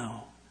live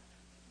now.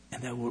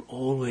 And that will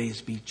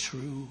always be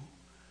true.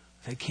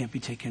 That can't be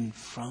taken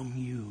from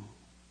you.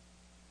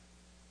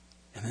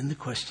 And then the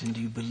question,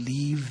 do you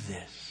believe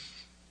this?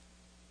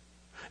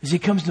 As he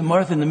comes to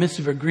Martha in the midst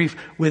of her grief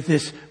with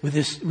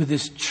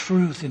this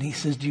truth, and he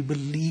says, do you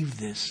believe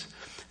this?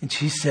 And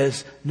she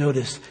says,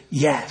 notice,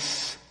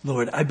 yes,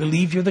 Lord, I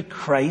believe you're the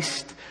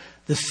Christ,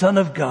 the Son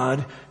of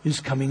God who's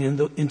coming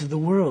into the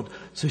world.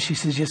 So she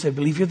says, yes, I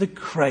believe you're the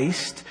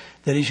Christ.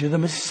 That is, you're the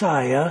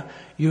Messiah.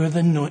 You're the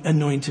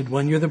anointed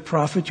one. You're the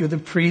prophet. You're the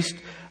priest.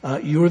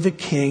 You're the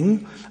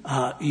king.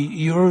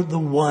 You're the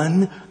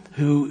one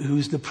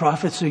who's the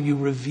prophet. So you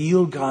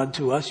reveal God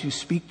to us. You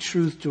speak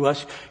truth to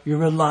us. You're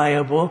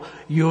reliable.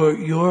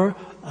 You're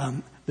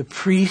the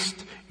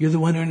priest. You're the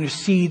one who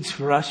intercedes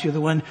for us. You're the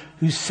one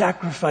whose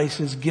sacrifice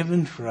is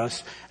given for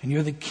us. And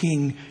you're the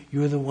king.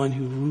 You're the one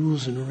who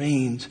rules and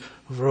reigns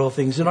over all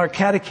things. In our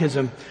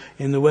catechism,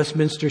 in the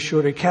Westminster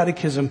Shorter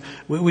Catechism,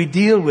 we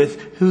deal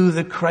with who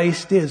the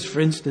Christ is. For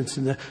instance,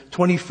 in the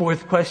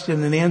 24th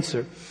question and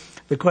answer,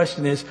 the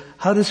question is,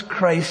 how does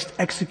Christ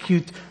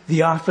execute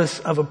the office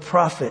of a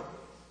prophet?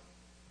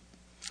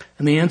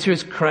 And the answer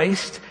is,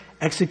 Christ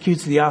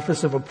executes the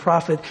office of a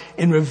prophet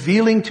in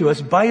revealing to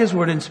us by his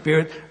word and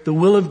spirit the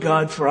will of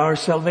God for our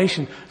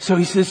salvation. So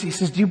he says,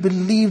 do you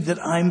believe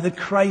that I'm the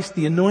Christ,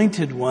 the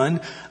anointed one,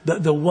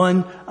 the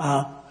one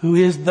who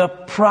is the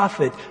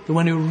prophet, the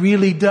one who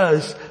really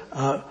does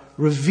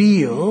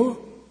reveal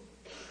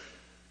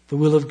the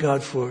will of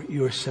God for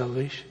your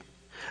salvation?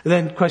 And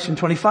then question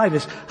 25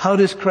 is, how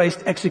does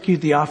Christ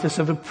execute the office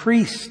of a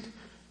priest?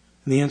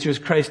 And the answer is,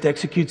 Christ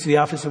executes the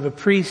office of a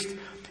priest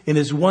in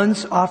his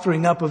once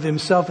offering up of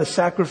himself a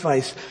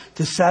sacrifice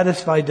to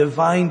satisfy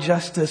divine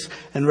justice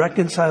and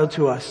reconcile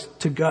us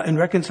to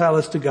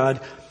God,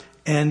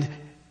 and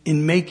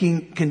in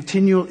making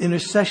continual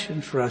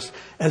intercession for us.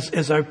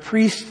 As our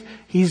priest,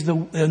 he's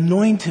the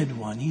anointed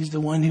one. He's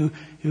the one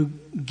who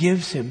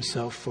gives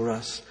himself for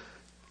us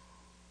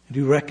and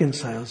who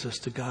reconciles us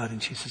to God.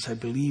 And she says, I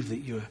believe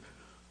that you're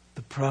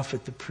the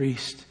prophet, the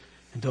priest,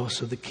 and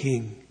also the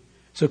king.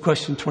 So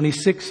question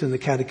 26 in the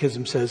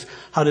Catechism says,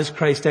 how does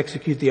Christ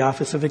execute the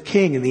office of a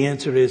king? And the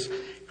answer is,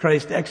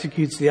 Christ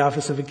executes the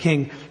office of a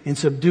king in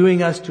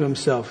subduing us to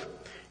himself,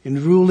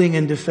 in ruling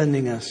and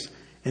defending us,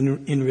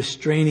 and in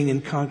restraining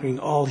and conquering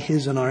all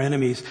his and our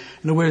enemies.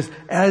 In other words,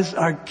 as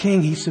our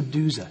king, he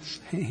subdues us.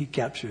 He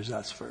captures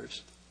us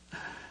first.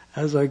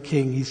 As our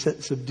king, he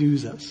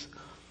subdues us.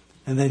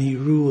 And then he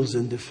rules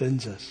and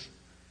defends us.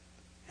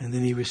 And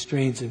then he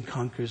restrains and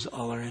conquers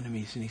all our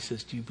enemies. And he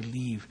says, do you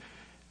believe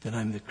that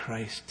I'm the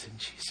Christ?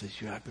 And she says,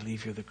 I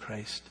believe you're the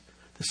Christ,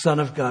 the Son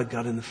of God,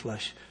 God in the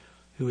flesh,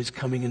 who is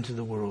coming into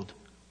the world.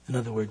 In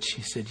other words,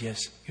 she said, yes,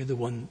 you're the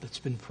one that's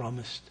been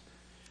promised.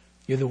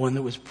 You're the one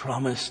that was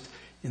promised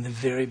in the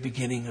very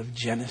beginning of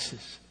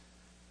Genesis.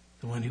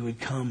 The one who would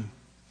come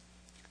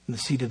in the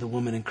seed of the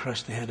woman and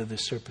crush the head of the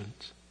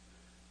serpent.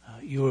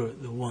 You're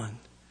the one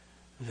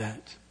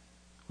that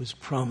was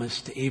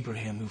promised to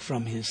Abraham, who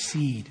from his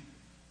seed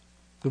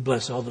would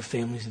bless all the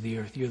families of the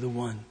earth. You're the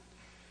one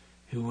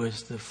who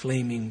was the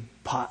flaming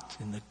pot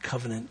in the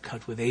covenant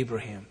cut with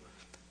Abraham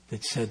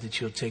that said that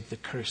you'll take the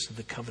curse of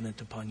the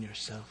covenant upon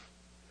yourself.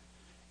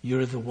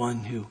 You're the one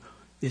who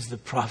is the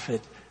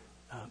prophet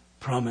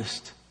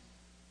promised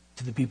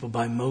to the people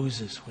by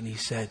Moses when he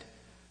said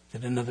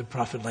that another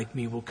prophet like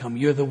me will come.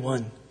 You're the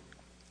one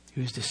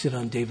who's to sit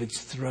on David's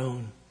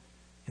throne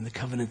in the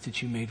covenant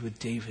that you made with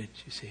David,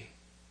 you see.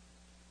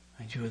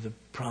 And you are the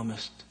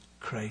promised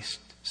Christ,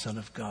 Son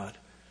of God,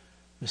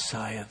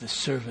 Messiah, the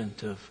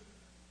servant of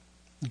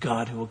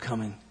God who will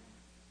come and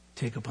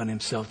take upon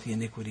himself the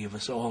iniquity of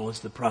us all, as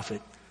the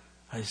prophet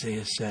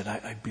Isaiah said.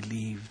 I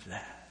believe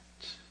that.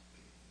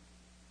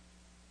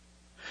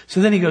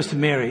 So then he goes to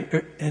Mary,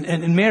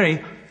 and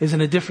Mary is in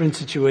a different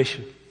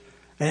situation.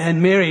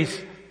 And Mary's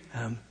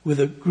with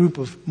a group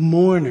of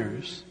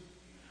mourners.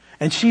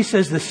 And she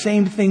says the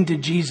same thing to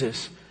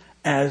Jesus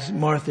as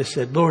Martha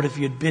said, Lord, if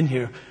you'd been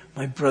here,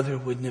 my brother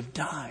wouldn't have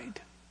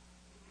died.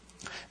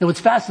 Now,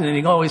 what's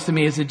fascinating always to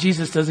me is that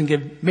Jesus doesn't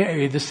give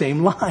Mary the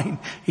same line.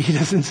 He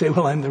doesn't say,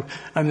 well,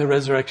 I'm the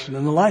resurrection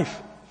and the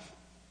life.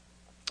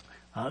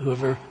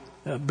 Whoever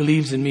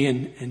believes in me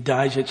and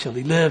dies, yet shall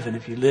he live. And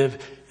if you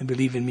live and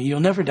believe in me, you'll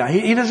never die.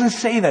 He doesn't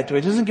say that to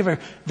her. He doesn't give her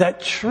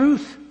that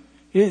truth.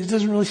 He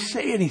doesn't really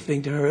say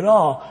anything to her at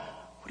all.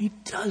 What he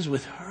does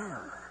with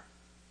her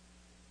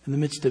in the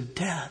midst of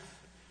death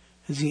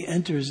is he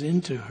enters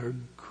into her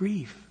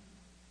grief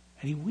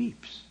and he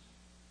weeps.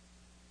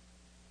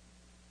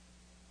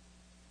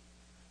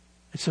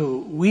 And so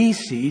we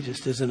see,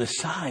 just as an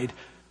aside,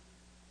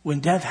 when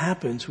death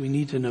happens, we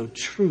need to know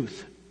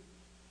truth.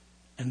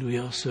 And we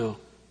also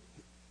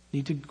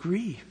need to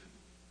grieve.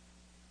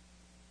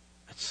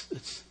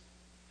 That's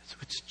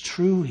what's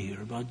true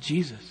here about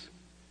Jesus.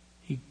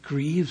 He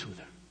grieves with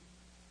her.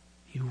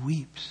 He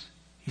weeps.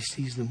 He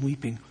sees them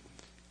weeping.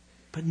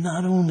 But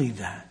not only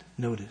that,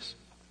 notice.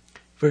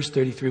 Verse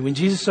 33, when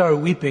Jesus saw her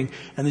weeping,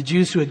 and the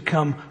Jews who had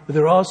come with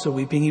her also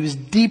weeping, he was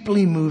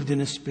deeply moved in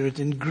his spirit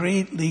and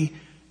greatly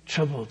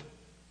troubled.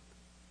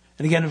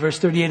 And again in verse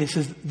 38 it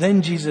says,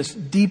 then Jesus,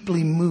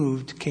 deeply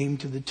moved, came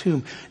to the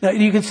tomb. Now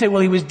you can say,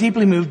 well, he was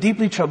deeply moved,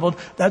 deeply troubled.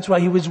 That's why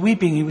he was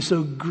weeping. He was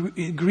so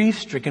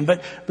grief-stricken.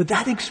 But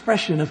that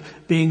expression of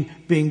being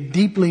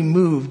deeply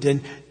moved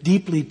and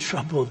deeply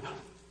troubled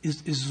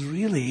is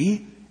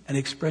really an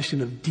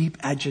expression of deep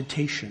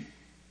agitation,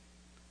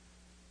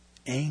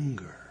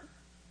 anger.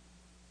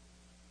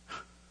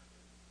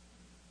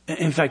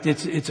 In fact,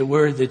 it's a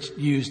word that's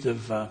used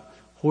of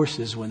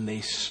horses when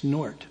they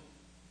snort.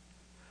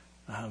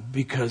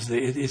 Because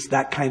it's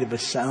that kind of a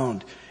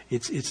sound.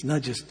 It's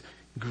not just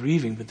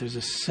grieving, but there's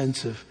a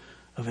sense of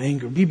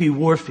anger. B.B.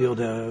 Warfield,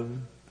 a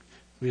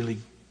really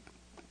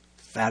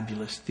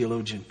fabulous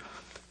theologian,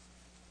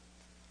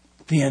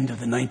 at the end of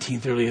the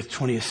 19th, early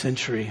 20th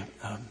century,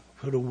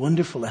 wrote a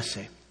wonderful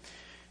essay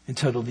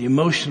entitled The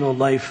Emotional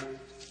Life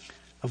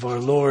of Our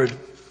Lord.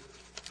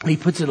 He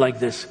puts it like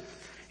this.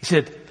 He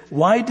said,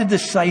 why did the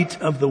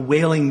sight of the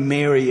wailing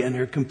Mary and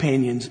her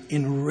companions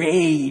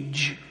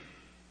enrage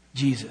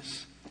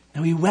Jesus?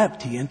 Now he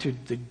wept, he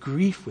entered the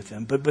grief with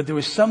them, but there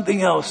was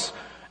something else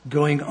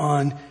going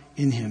on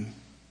in him.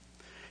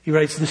 He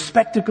writes, the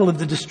spectacle of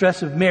the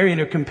distress of Mary and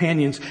her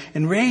companions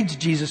enraged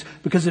Jesus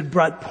because it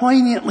brought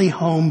poignantly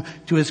home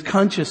to his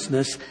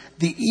consciousness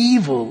the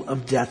evil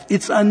of death,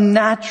 its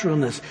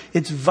unnaturalness,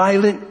 its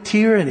violent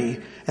tyranny,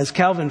 as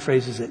Calvin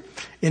phrases it.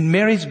 In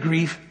Mary's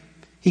grief,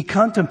 he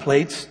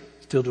contemplates,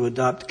 still to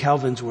adopt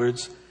Calvin's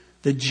words,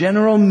 the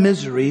general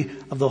misery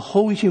of the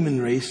whole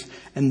human race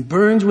and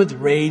burns with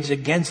rage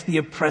against the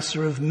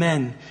oppressor of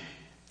men.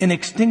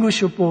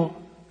 Inextinguishable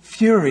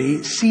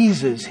fury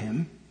seizes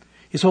him.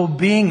 His whole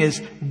being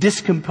is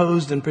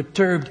discomposed and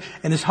perturbed,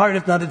 and his heart,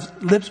 if not his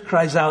lips,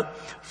 cries out,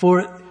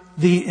 for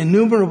the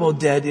innumerable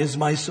dead is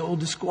my soul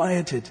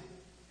disquieted.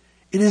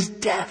 It is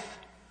death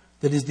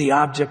that is the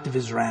object of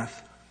his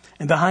wrath.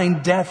 And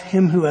behind death,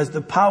 him who has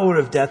the power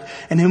of death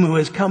and him who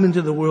has come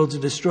into the world to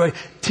destroy.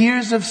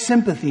 Tears of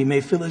sympathy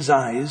may fill his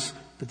eyes,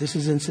 but this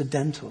is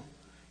incidental.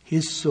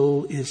 His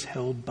soul is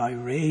held by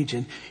rage,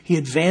 and he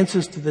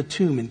advances to the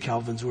tomb, in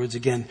Calvin's words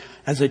again,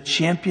 as a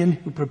champion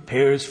who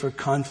prepares for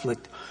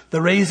conflict.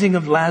 The raising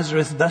of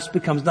Lazarus thus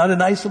becomes not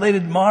an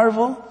isolated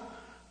marvel,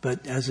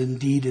 but as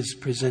indeed is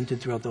presented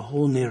throughout the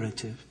whole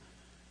narrative,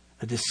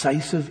 a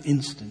decisive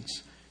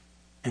instance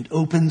and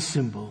open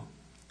symbol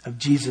of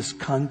Jesus'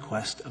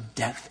 conquest of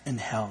death and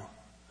hell.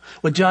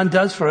 What John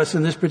does for us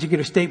in this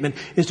particular statement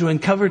is to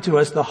uncover to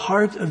us the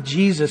heart of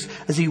Jesus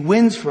as he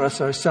wins for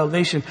us our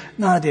salvation,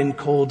 not in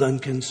cold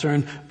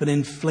unconcern, but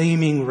in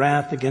flaming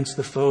wrath against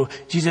the foe.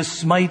 Jesus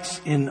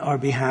smites in our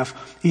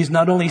behalf. He's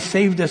not only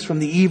saved us from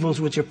the evils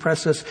which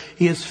oppress us,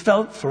 he has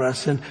felt for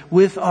us, and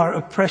with our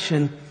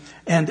oppression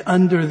and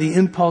under the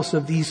impulse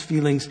of these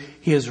feelings,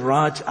 he has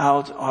wrought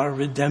out our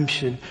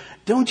redemption.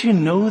 Don't you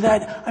know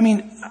that? I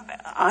mean,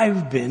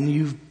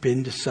 you've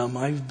been to some,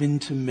 I've been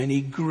to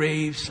many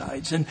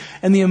gravesides,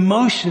 and the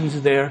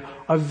emotions there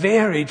are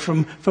varied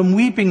from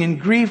weeping and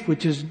grief,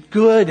 which is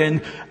good,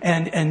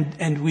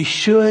 and we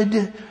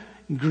should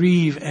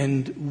grieve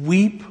and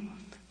weep,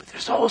 but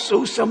there's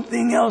also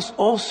something else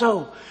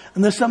also.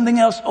 And there's something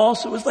else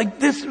also. It's like,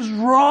 this is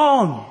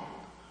wrong.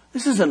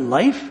 This isn't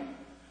life.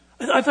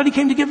 I thought he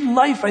came to give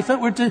life. I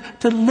thought we're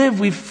to live.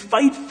 We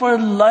fight for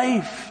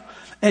life.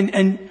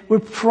 And we're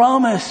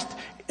promised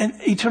an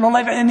eternal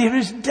life. And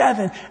there's death.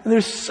 And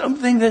there's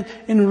something that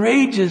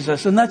enrages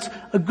us. And that's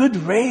a good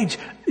rage.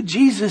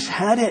 Jesus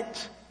had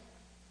it.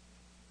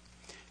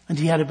 And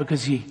he had it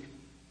because he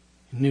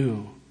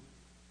knew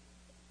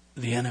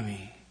the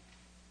enemy.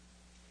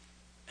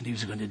 And he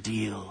was going to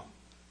deal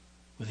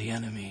with the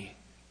enemy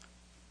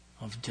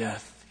of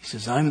death. He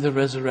says, I'm the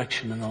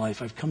resurrection and the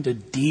life. I've come to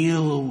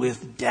deal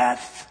with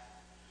death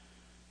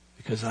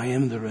because I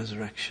am the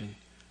resurrection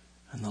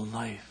and the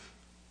life.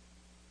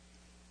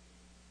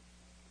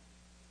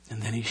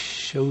 And then he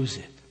shows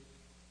it.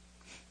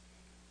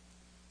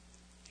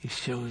 He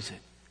shows it.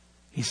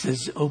 He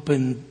says,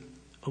 open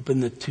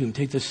the tomb,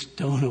 take the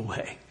stone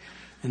away.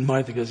 And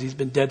Martha goes, he's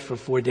been dead for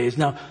 4 days.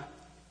 Now,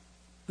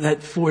 that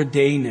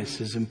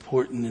 4-dayness is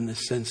important in the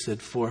sense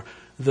that for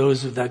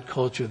those of that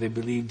culture, they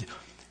believed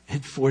in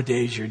 4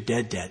 days you're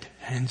dead.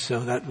 And so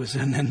that was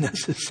an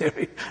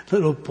unnecessary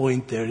little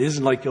point there. It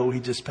isn't like, he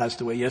just passed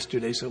away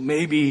yesterday, so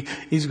maybe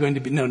he's going to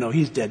be, no,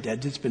 he's dead.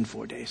 It's been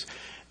 4 days.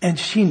 And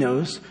she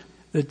knows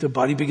that the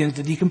body begins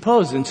to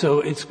decompose, and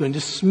so it's going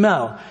to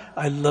smell.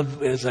 I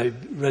love, as I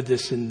read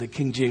this in the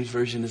King James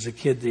Version as a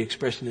kid, the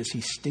expression is,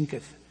 he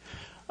stinketh.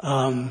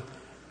 And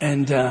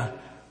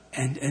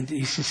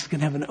he's just going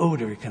to have an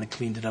odor. He kind of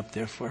cleaned it up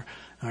there for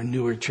our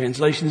newer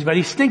translations, but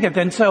he stinketh.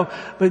 And so,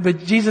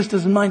 but Jesus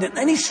doesn't mind it. And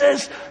then he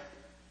says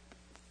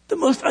the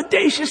most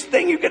audacious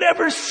thing you could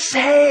ever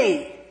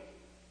say.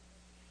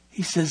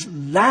 He says,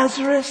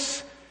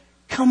 Lazarus,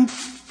 come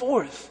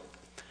forth.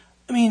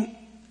 I mean,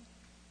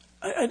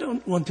 I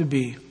don't want to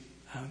be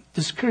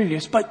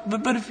discourteous, but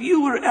if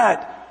you were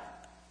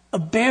at a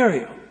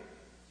burial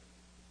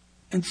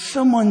and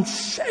someone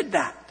said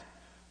that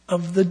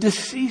of the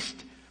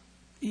deceased,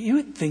 you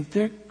would think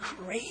they're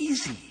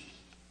crazy.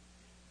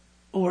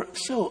 or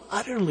so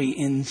utterly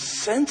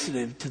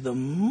insensitive to the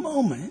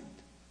moment.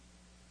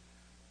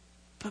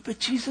 But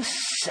Jesus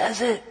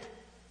says it.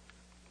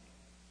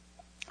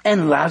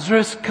 And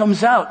Lazarus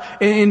comes out.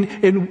 In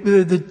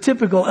the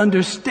typical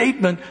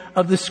understatement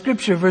of the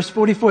scripture, verse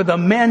 44, the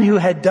man who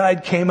had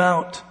died came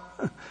out.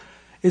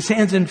 His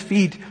hands and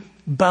feet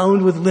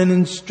bound with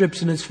linen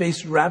strips and his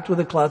face wrapped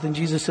with a cloth. And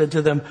Jesus said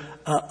to them,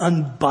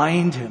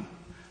 unbind him.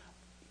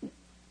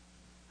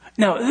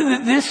 Now,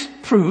 this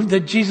proved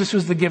that Jesus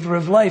was the giver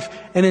of life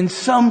and in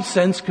some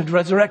sense could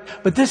resurrect.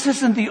 But this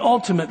isn't the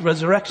ultimate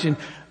resurrection.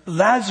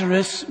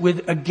 Lazarus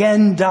would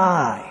again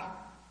die,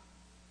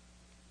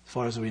 as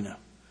far as we know.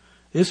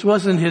 This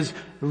wasn't his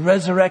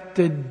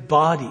resurrected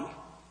body,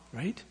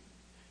 right?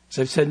 As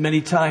I've said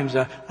many times,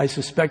 I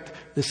suspect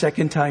the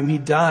second time he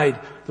died,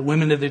 the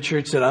women of the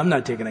church said, I'm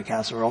not taking a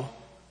casserole.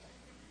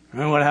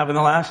 Remember what happened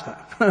the last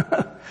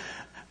time?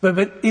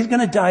 but he's going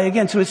to die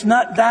again. So it's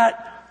not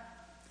that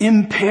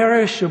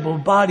imperishable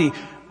body.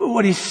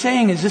 What he's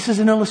saying is this is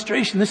an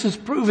illustration. This is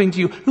proving to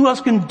you. Who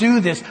else can do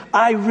this?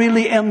 I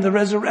really am the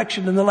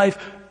resurrection and the life.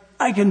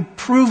 I can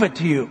prove it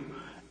to you.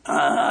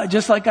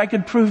 Just like I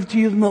could prove to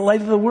you in the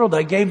light of the world.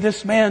 I gave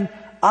this man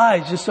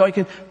eyes just so I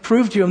could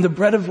prove to you I'm the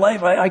bread of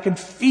life. I can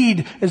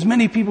feed as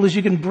many people as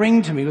you can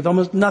bring to me with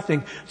almost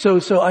nothing. So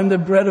I'm the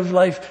bread of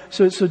life.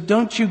 So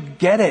don't you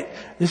get it?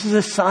 This is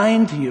a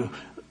sign to you.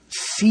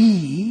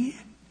 See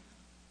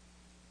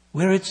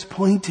where it's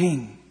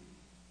pointing.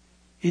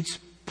 It's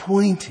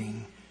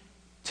pointing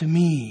to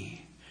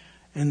me.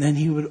 And then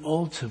he would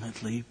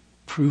ultimately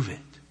prove it.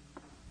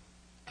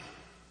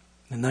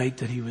 The night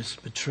that he was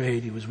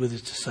betrayed, he was with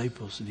his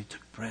disciples and he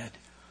took bread.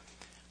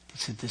 He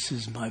said, this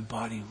is my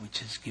body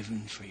which is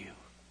given for you.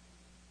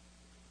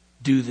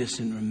 Do this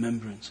in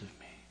remembrance of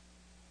me.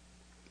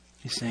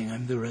 He's saying,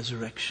 I'm the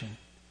resurrection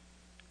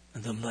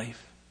and the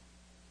life.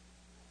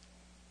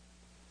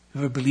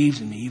 Whoever believes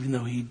in me, even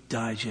though he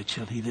dies, yet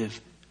shall he live.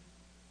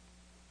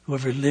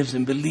 Whoever lives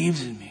and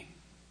believes in me,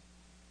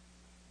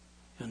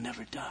 he'll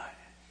never die.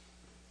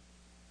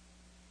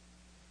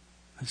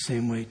 The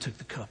same way he took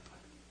the cup.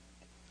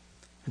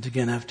 And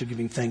again, after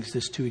giving thanks,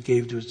 this too he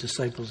gave to his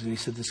disciples. And he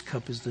said, this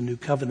cup is the new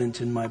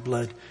covenant in my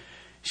blood,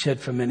 shed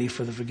for many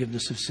for the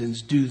forgiveness of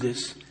sins. Do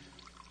this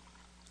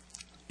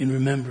in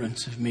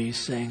remembrance of me,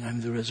 saying,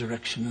 I'm the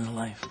resurrection and the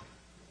life.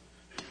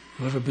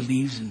 Whoever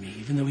believes in me,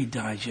 even though he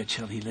dies, yet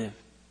shall he live.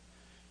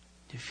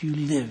 If you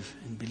live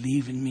and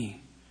believe in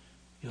me,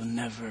 you'll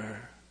never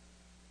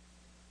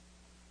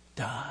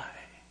die.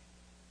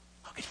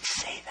 How could he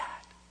say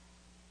that?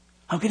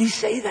 How could he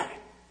say that?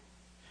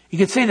 He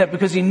could say that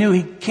because he knew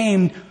he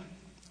came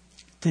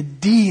to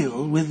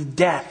deal with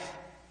death.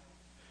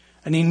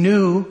 And he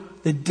knew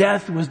that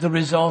death was the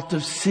result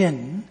of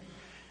sin.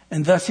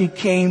 And thus he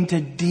came to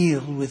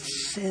deal with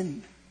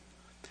sin.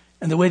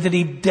 And the way that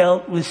he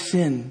dealt with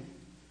sin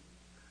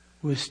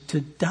was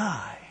to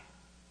die.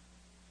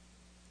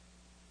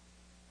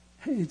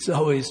 It's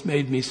always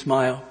made me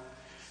smile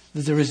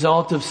that the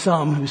result of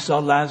some who saw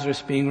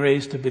Lazarus being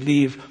raised to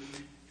believe,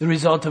 the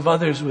result of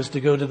others was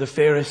to go to the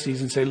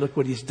Pharisees and say, look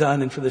what he's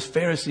done. And for the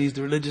Pharisees,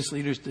 the religious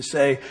leaders, to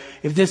say,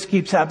 if this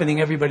keeps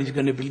happening, everybody's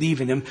going to believe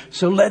in him.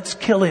 So let's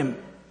kill him.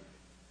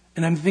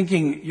 And I'm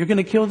thinking, you're going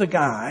to kill the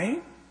guy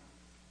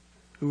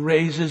who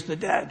raises the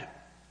dead.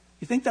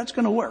 You think that's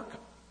going to work?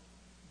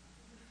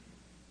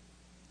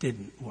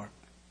 Didn't work.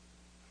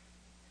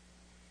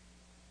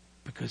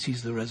 Because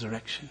he's the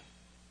resurrection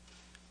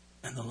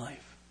and the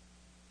life.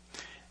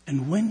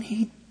 And when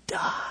he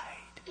died,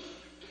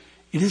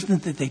 it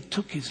isn't that they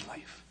took his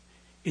life.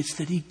 It's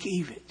that he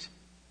gave it.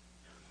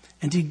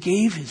 And he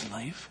gave his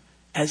life,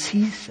 as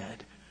he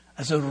said,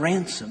 as a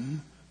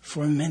ransom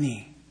for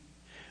many.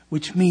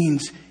 Which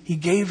means he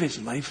gave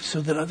his life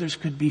so that others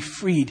could be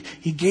freed.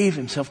 He gave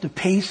himself to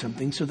pay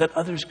something so that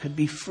others could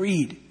be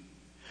freed.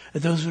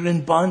 That those who are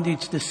in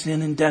bondage to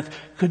sin and death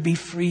could be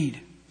freed.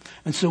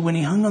 And so when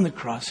he hung on the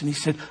cross and he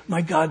said,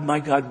 my God,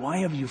 why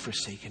have you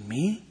forsaken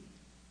me?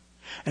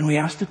 And we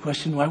asked the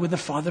question, why would the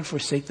Father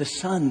forsake the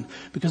Son?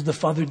 Because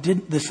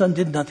the Son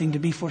did nothing to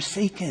be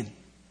forsaken.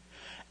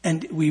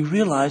 And we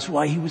realized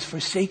why he was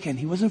forsaken.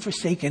 He wasn't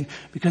forsaken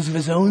because of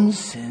his own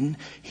sin.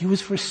 He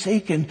was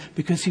forsaken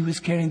because he was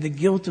carrying the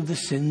guilt of the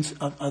sins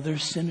of other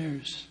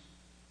sinners.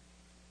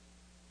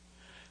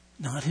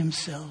 Not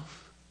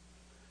himself.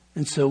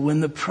 And so when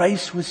the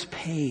price was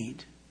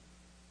paid,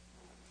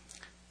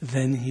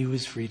 then he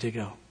was free to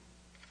go.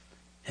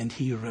 And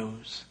he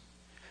arose.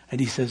 And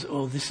he says,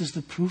 oh, this is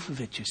the proof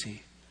of it, you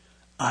see.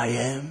 I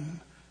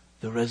am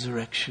the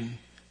resurrection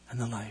and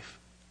the life.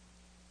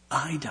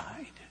 I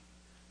died.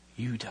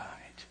 You died.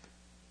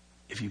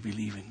 If you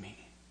believe in me.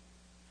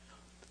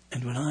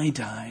 And when I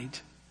died,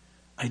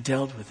 I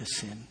dealt with the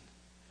sin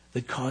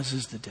that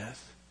causes the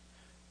death.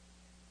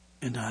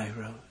 And I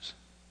rose.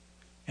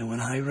 And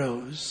when I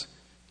rose,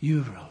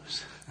 you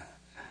rose.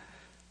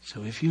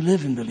 So if you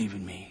live and believe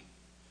in me,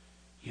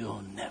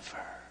 you'll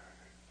never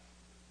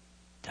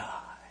die.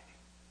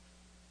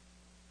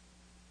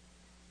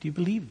 Do you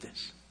believe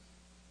this?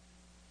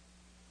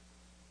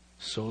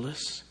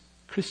 Solus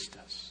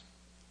Christus.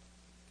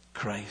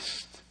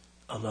 Christ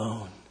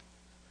alone.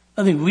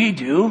 Nothing we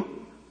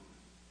do,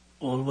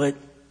 all what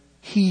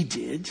he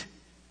did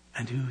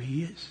and who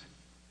he is.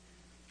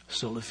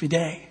 Sola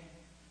fide,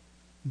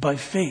 by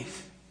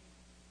faith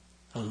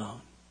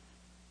alone.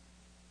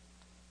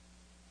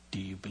 Do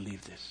you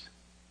believe this?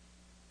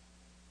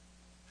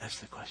 That's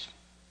the question.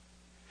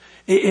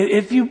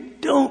 If you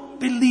don't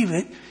believe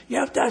it, you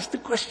have to ask the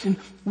question,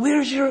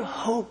 where's your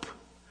hope?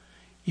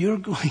 You're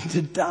going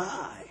to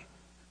die.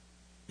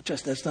 I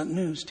trust that's not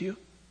news to you.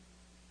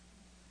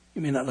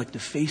 You may not like to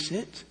face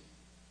it.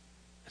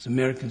 As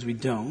Americans, we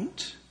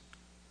don't.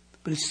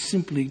 But it's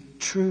simply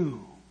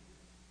true.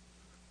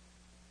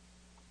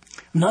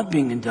 I'm not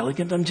being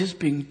indelicate. I'm just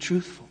being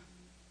truthful.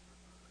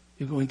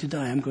 You're going to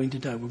die. I'm going to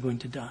die. We're going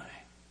to die.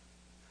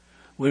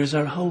 Where's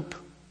our hope?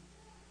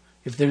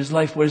 If there's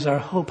life, where's our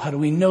hope? How do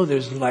we know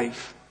there's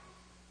life?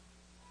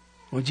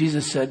 Well,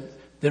 Jesus said,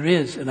 there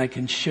is, and I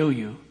can show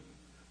you.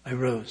 I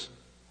rose.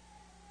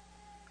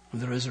 I'm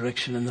the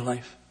resurrection and the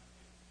life.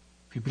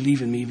 If you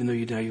believe in me, even though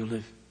you die, you'll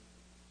live.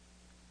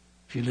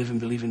 If you live and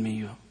believe in me,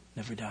 you'll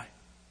never die.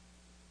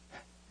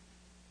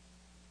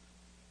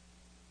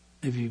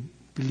 If you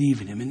believe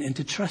in him, and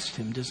to trust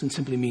him doesn't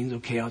simply mean,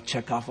 okay, I'll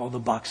check off all the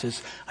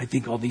boxes. I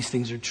think all these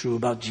things are true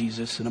about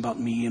Jesus and about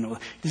me. And all.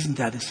 Isn't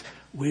that? It's,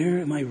 where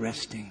am I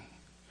resting?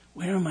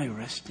 Where am I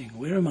resting?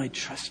 Where am I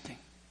trusting?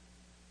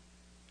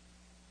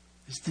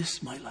 Is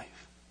this my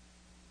life?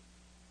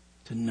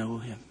 To know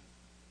him,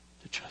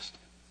 to trust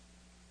him.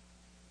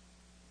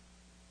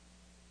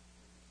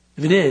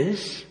 If it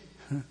is,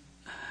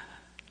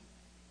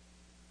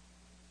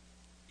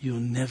 you'll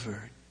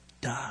never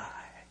die.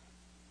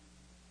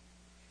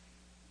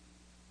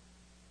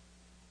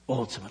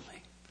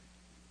 Ultimately,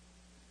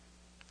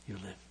 you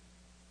live.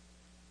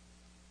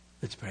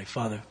 Let's pray.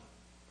 Father,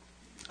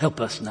 help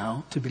us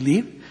now to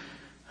believe.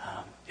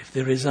 If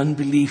there is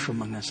unbelief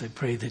among us, I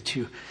pray that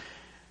you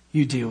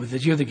deal with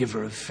it. You're the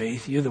giver of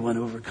faith. You're the one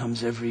who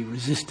overcomes every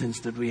resistance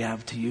that we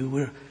have to you.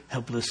 We're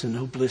helpless and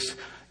hopeless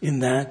in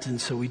that,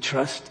 and so we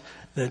trust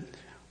that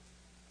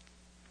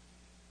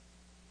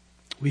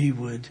we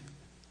would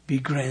be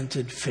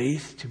granted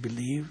faith to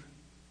believe.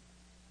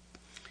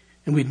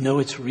 And we'd know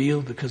it's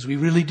real because we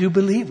really do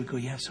believe. We go,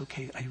 yes,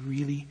 okay, I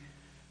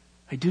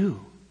do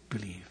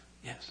believe.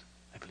 Yes,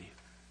 I believe.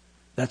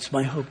 That's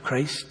my hope.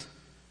 Christ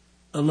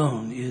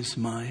alone is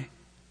my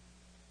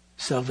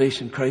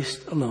salvation.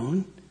 Christ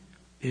alone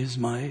is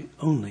my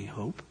only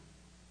hope.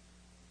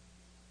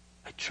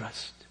 I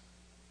trust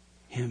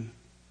him.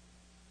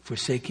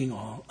 Forsaking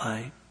all,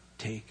 I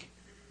take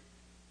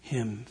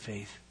him,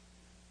 faith.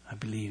 I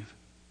believe.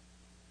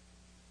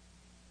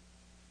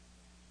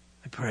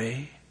 I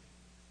pray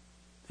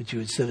that you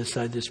would set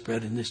aside this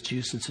bread and this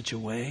juice in such a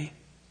way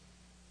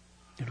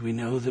that we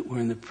know that we're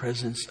in the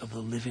presence of the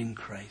living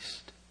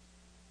Christ,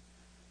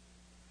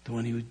 the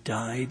one who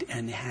died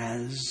and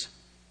has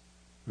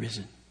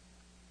risen.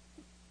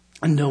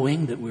 And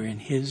knowing that we're in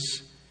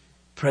his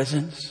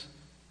presence,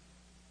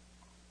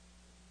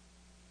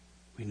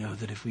 we know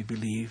that if we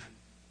believe,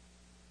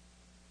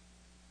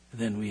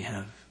 then we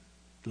have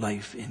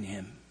life in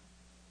him,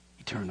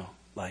 eternal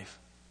life.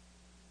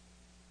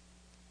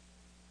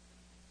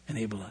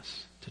 Enable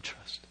us to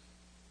trust.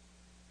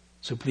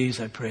 So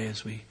please, I pray,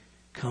 as we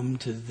come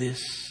to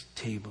this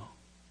table,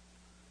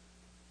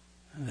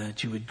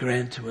 that you would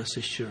grant to us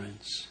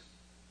assurance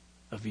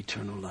of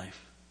eternal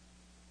life.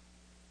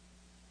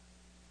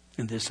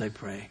 And this I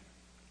pray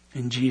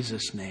in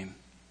Jesus' name.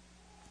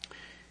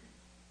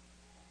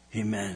 Amen.